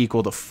be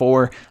equal to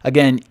 4.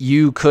 Again,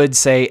 you could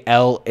say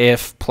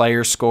if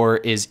player score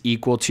is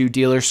equal to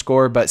dealer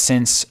score, but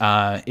since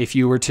if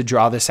you were to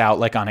draw this out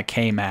like on a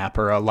K-map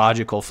or a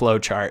logical flow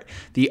chart,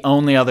 the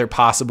only other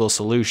possible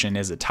solution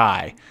is a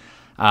tie.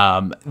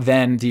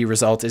 Then the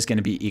result is going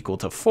to be equal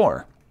to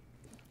 4.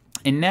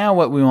 And now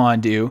what we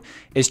want to do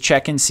is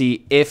check and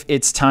see if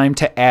it's time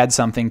to add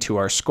something to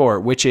our score,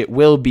 which it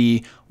will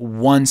be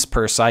once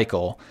per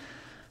cycle.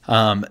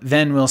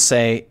 Then we'll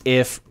say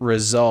if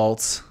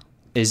result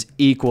is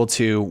equal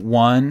to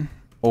 1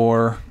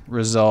 or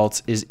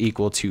result is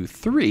equal to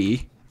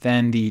 3,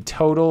 then the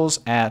totals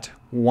at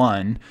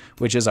 1,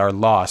 which is our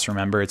loss,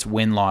 remember it's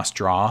win, loss,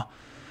 draw,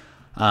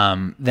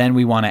 Then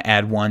we want to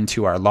add 1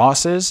 to our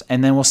losses,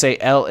 and then we'll say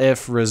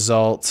if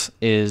result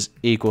is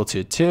equal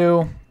to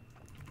 2,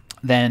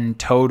 then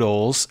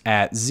totals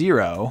at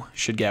 0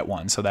 should get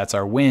 1. So that's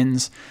our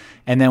wins.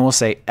 And then we'll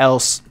say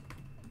else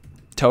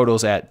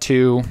totals at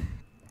 2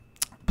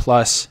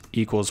 plus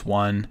equals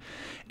 1.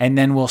 And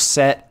then we'll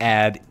set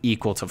add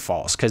equal to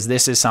false, because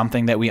this is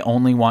something that we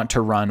only want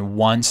to run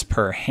once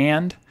per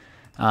hand.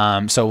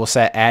 So we'll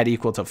set add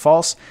equal to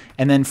false.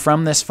 And then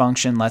from this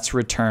function, let's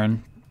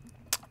return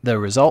the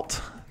result,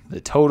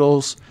 the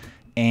totals,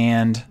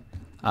 and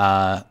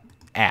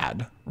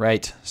add,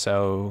 right?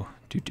 So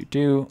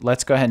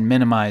let's go ahead and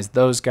minimize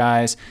those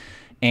guys.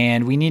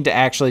 And we need to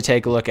actually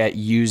take a look at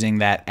using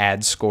that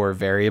add score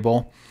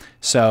variable.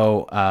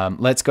 So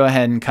let's go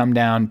ahead and come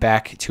down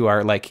back to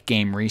our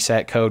game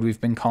reset code we've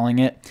been calling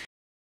it.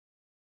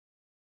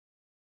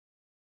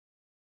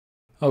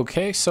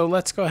 Okay, so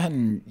let's go ahead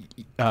and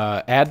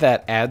add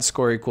that add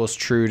score equals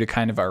true to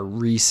kind of our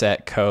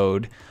reset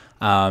code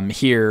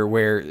here,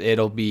 where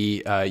it'll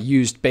be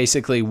used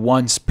basically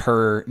once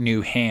per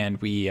new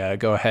hand. We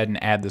go ahead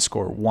and add the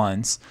score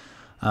once.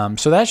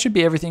 So that should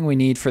be everything we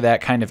need for that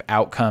kind of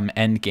outcome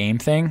end game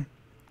thing.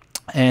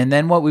 And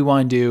then what we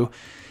want to do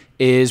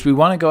is we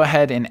want to go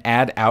ahead and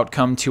add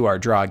outcome to our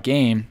draw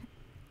game,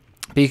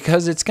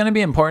 because it's going to be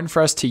important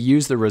for us to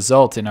use the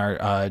result in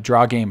our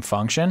draw game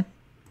function.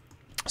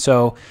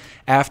 So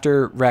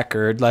after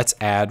record, let's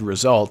add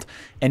result.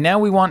 And now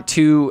we want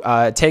to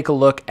take a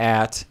look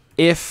at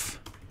if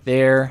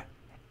there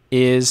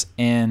is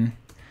an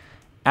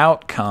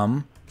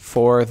outcome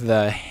for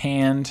the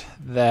hand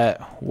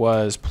that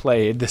was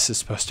played. This is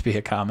supposed to be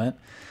a comment.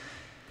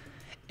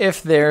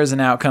 If there's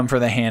an outcome for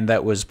the hand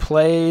that was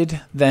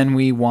played, then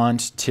we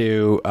want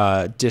to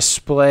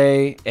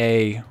display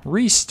a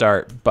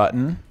restart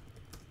button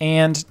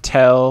and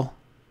tell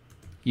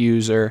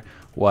user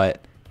what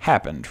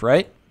happened,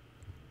 right?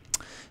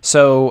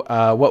 So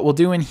what we'll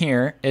do in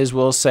here is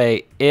we'll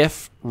say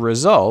if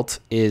result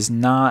is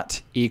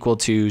not equal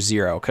to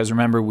 0, because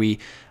remember we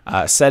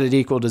set it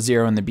equal to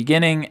 0 in the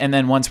beginning, and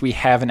then once we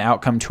have an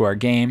outcome to our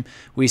game,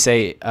 we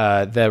say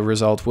the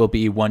result will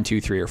be 1, 2,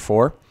 3, or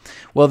 4.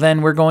 Well,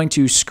 then we're going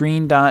to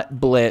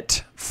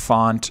screen.blit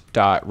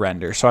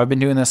font.render. So I've been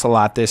doing this a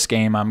lot this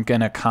game. I'm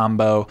going to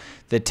combo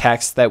the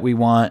text that we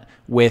want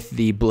with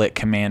the blit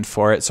command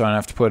for it, so I don't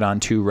have to put it on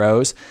 2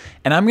 rows.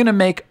 And I'm going to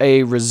make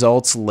a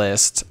results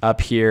list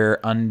up here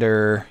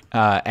under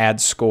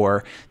add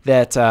score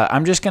that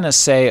I'm just going to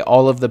say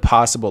all of the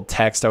possible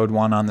text I would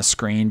want on the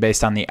screen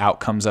based on the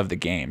outcomes of the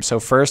game. So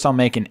first I'll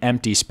make an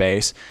empty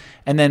space,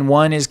 and then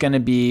 1 is going to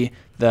be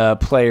the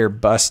player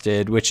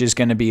busted, which is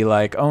going to be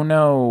like, oh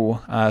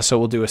no, so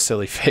we'll do a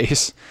silly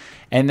face.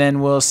 And then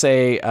we'll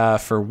say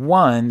for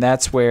 1,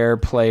 that's where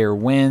player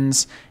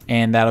wins,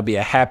 and that'll be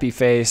a happy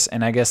face.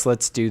 And I guess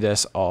let's do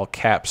this all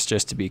caps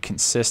just to be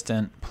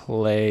consistent.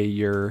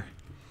 Player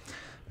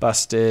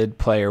busted,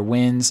 player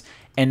wins.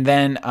 And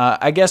then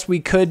I guess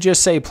we could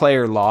just say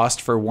player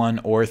lost for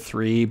 1 or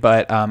 3,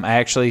 but I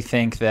actually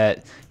think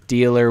that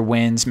dealer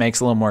wins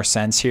makes a little more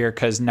sense here,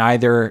 because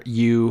neither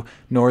you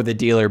nor the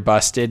dealer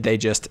busted. They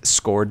just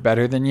scored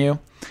better than you.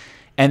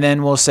 And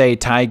then we'll say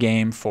tie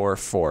game for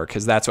 4,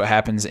 because that's what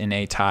happens in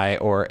a tie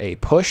or a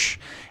push.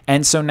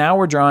 And so now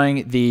we're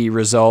drawing the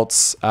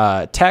results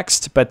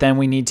text, but then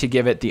we need to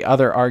give it the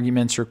other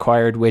arguments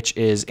required, which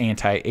is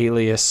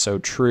anti-alias, so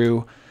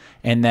true.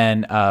 And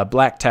then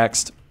black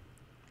text.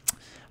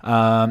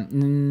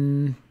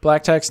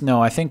 Black text,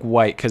 no, I think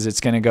white, because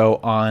it's going to go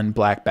on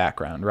black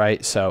background,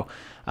 right? So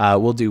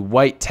we'll do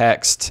white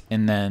text,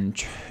 and then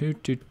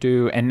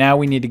and now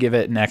we need to give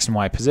it an X and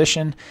Y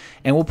position,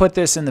 and we'll put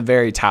this in the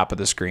very top of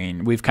the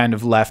screen. We've kind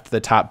of left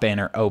the top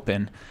banner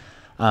open.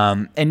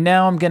 And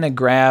now I'm going to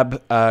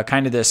grab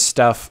kind of this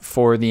stuff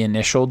for the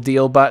initial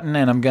deal button,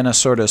 and I'm going to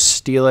sort of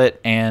steal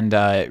it and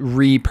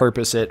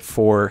repurpose it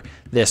for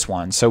this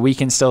one. So we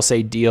can still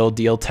say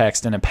deal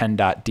text, and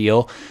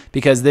append.deal,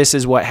 because this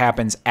is what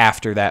happens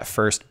after that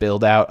first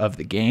build out of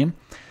the game.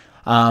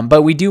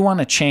 But we do want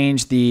to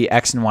change the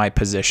X and Y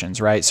positions,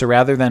 right? So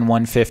rather than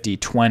 150,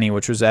 20,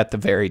 which was at the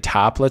very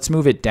top, let's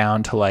move it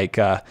down to like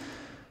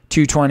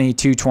 220,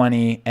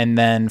 220, and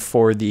then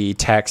for the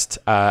text,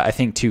 I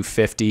think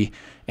 250.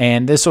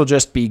 And this will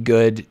just be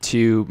good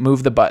to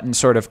move the button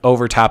sort of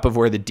over top of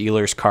where the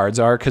dealer's cards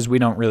are, because we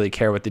don't really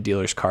care what the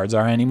dealer's cards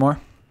are anymore.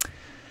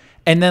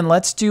 And then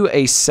let's do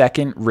a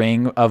second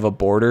ring of a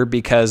border,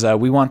 because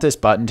we want this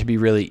button to be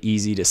really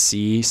easy to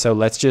see. So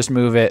let's just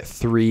move it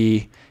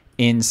 3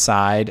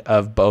 inside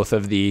of both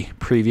of the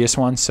previous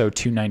ones. So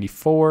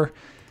 294,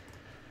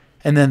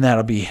 and then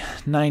that'll be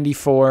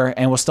 94,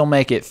 and we'll still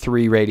make it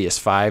 3 radius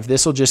 5.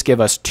 This will just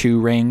give us 2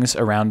 rings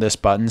around this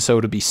button, so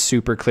it'll be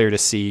super clear to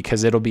see,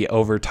 because it'll be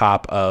over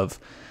top of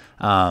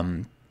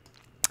the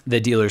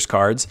dealer's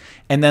cards.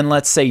 And then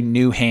let's say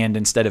new hand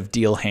instead of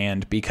deal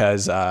hand,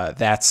 because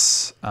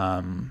that's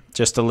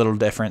just a little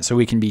different, so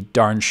we can be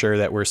darn sure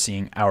that we're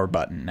seeing our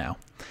button now.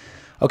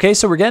 Okay,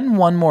 so we're getting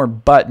one more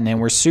button and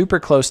we're super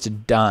close to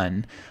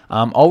done.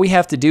 All we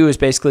have to do is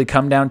basically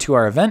come down to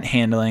our event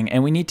handling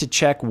and we need to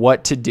check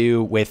what to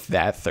do with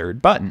that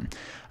third button.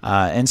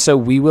 And so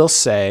we will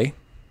say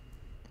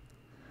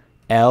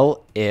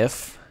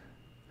if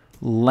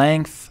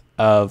length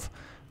of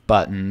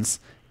buttons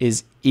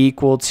is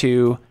equal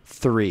to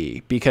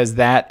 3, because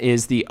that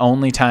is the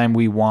only time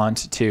we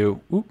want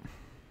to,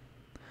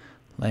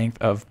 length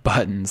of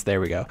buttons, there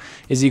we go,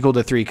 is equal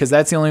to 3, because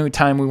that's the only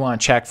time we want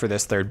to check for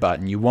this third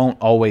button. You won't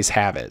always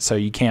have it, so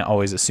you can't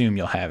always assume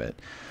you'll have it.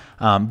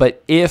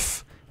 But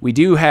if we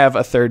do have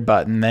a third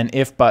button, then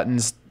if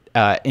buttons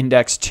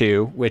index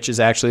 2, which is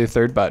actually the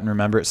third button,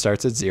 remember it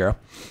starts at 0,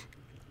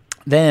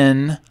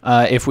 then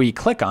if we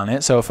click on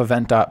it, so if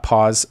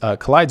event.pause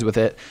collides with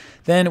it,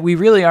 then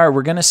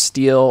we're going to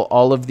steal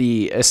all of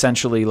the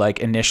essentially like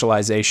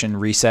initialization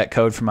reset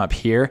code from up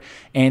here.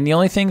 And the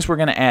only things we're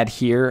going to add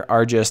here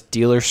are just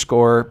dealer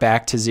score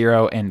back to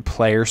 0 and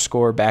player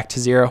score back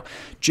to 0,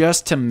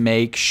 just to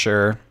make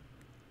sure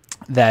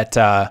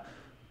that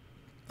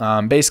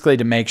basically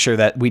to make sure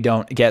that we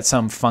don't get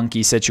some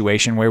funky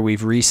situation where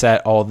we've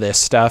reset all this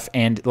stuff,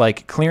 and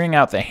like clearing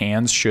out the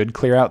hands should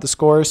clear out the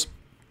scores.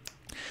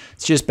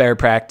 It's just better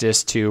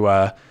practice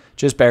to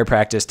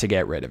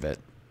get rid of it.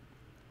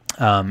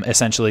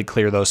 Essentially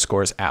clear those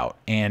scores out,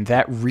 and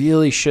that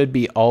really should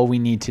be all we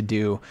need to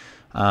do.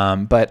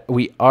 But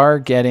we are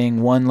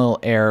getting one little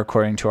error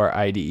according to our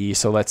IDE.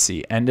 So let's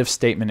see, end of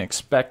statement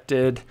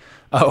expected.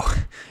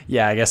 Oh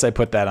yeah, I guess I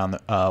put that on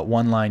the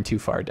one line too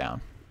far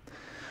down.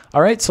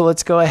 All right, so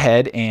let's go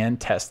ahead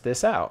and test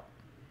this out.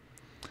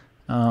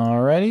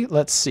 Alrighty,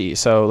 let's see.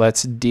 So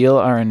let's deal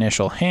our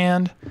initial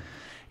hand.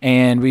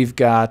 And we've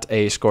got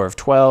a score of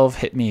 12,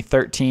 hit me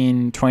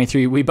 13,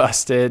 23, we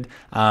busted.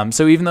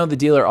 So even though the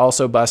dealer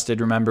also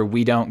busted, remember,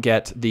 we don't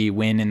get the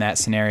win in that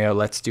scenario.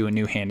 Let's do a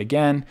new hand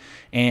again.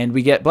 And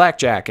we get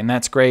Blackjack, and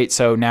that's great.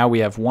 So now we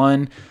have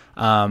 1.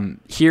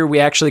 Here we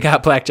actually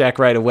got Blackjack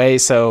right away,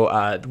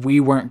 so we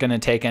weren't going to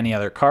take any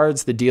other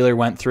cards. The dealer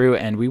went through,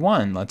 and we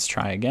won. Let's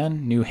try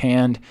again. New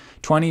hand.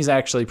 20 is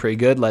actually pretty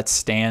good. Let's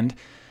stand.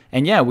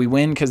 And yeah, we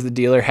win because the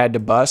dealer had to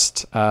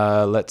bust.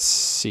 Let's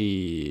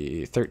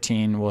see,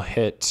 13 will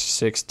hit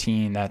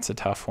 16. That's a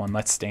tough one.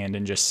 Let's stand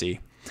and just see.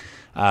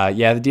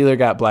 Yeah, the dealer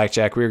got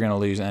Blackjack. We were going to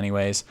lose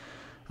anyways.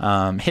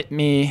 Hit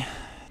me,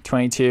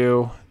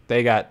 22.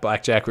 They got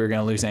Blackjack. We were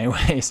going to lose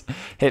anyways.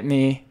 Hit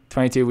me,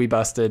 22. We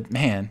busted.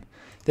 Man,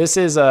 this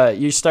is,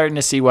 you're starting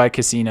to see why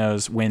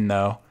casinos win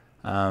though.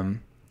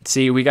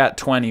 See, we got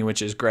 20,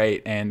 which is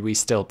great, and we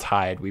still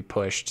tied. We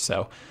pushed.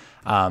 So,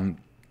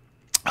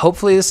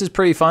 hopefully this is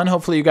pretty fun.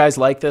 Hopefully you guys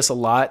like this a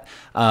lot.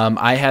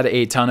 I had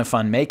a ton of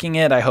fun making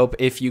it. I hope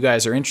if you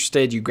guys are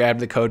interested, you grab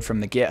the code from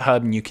the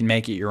GitHub and you can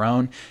make it your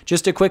own.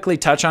 Just to quickly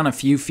touch on a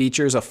few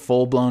features a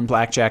full-blown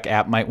Blackjack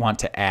app might want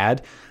to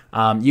add.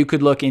 You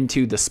could look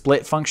into the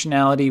split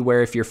functionality,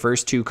 where if your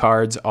first 2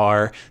 cards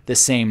are the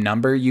same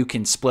number, you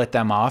can split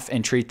them off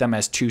and treat them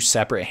as 2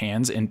 separate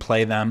hands and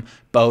play them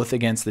both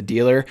against the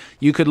dealer.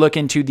 You could look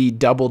into the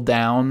double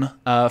down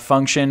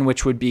function,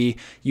 which would be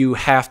you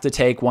have to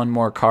take 1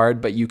 more card,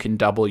 but you can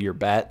double your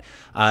bet.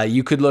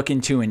 You could look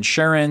into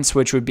insurance,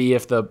 which would be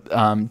if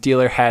the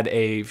dealer had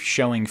a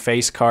showing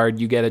face card,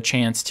 you get a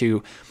chance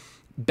to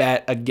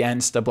bet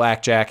against a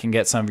blackjack and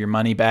get some of your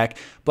money back.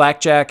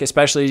 Blackjack,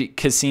 especially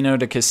casino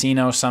to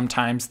casino,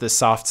 sometimes the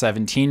soft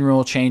 17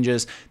 rule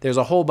changes. There's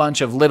a whole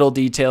bunch of little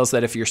details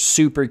that if you're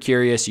super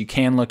curious, you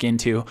can look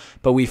into,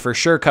 but we for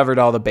sure covered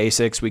all the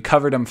basics. We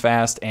covered them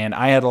fast, and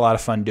I had a lot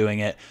of fun doing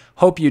it.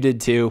 Hope you did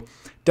too.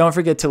 Don't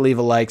forget to leave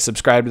a like,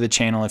 subscribe to the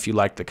channel if you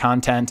like the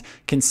content.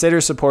 Consider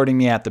supporting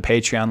me at the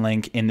Patreon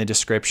link in the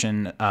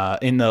description,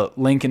 in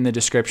the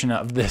description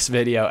of this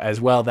video as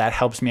well. That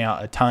helps me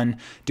out a ton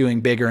doing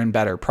bigger and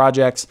better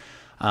projects.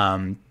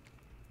 And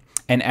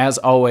as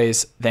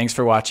always, thanks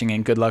for watching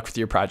and good luck with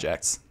your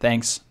projects.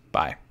 Thanks.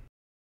 Bye.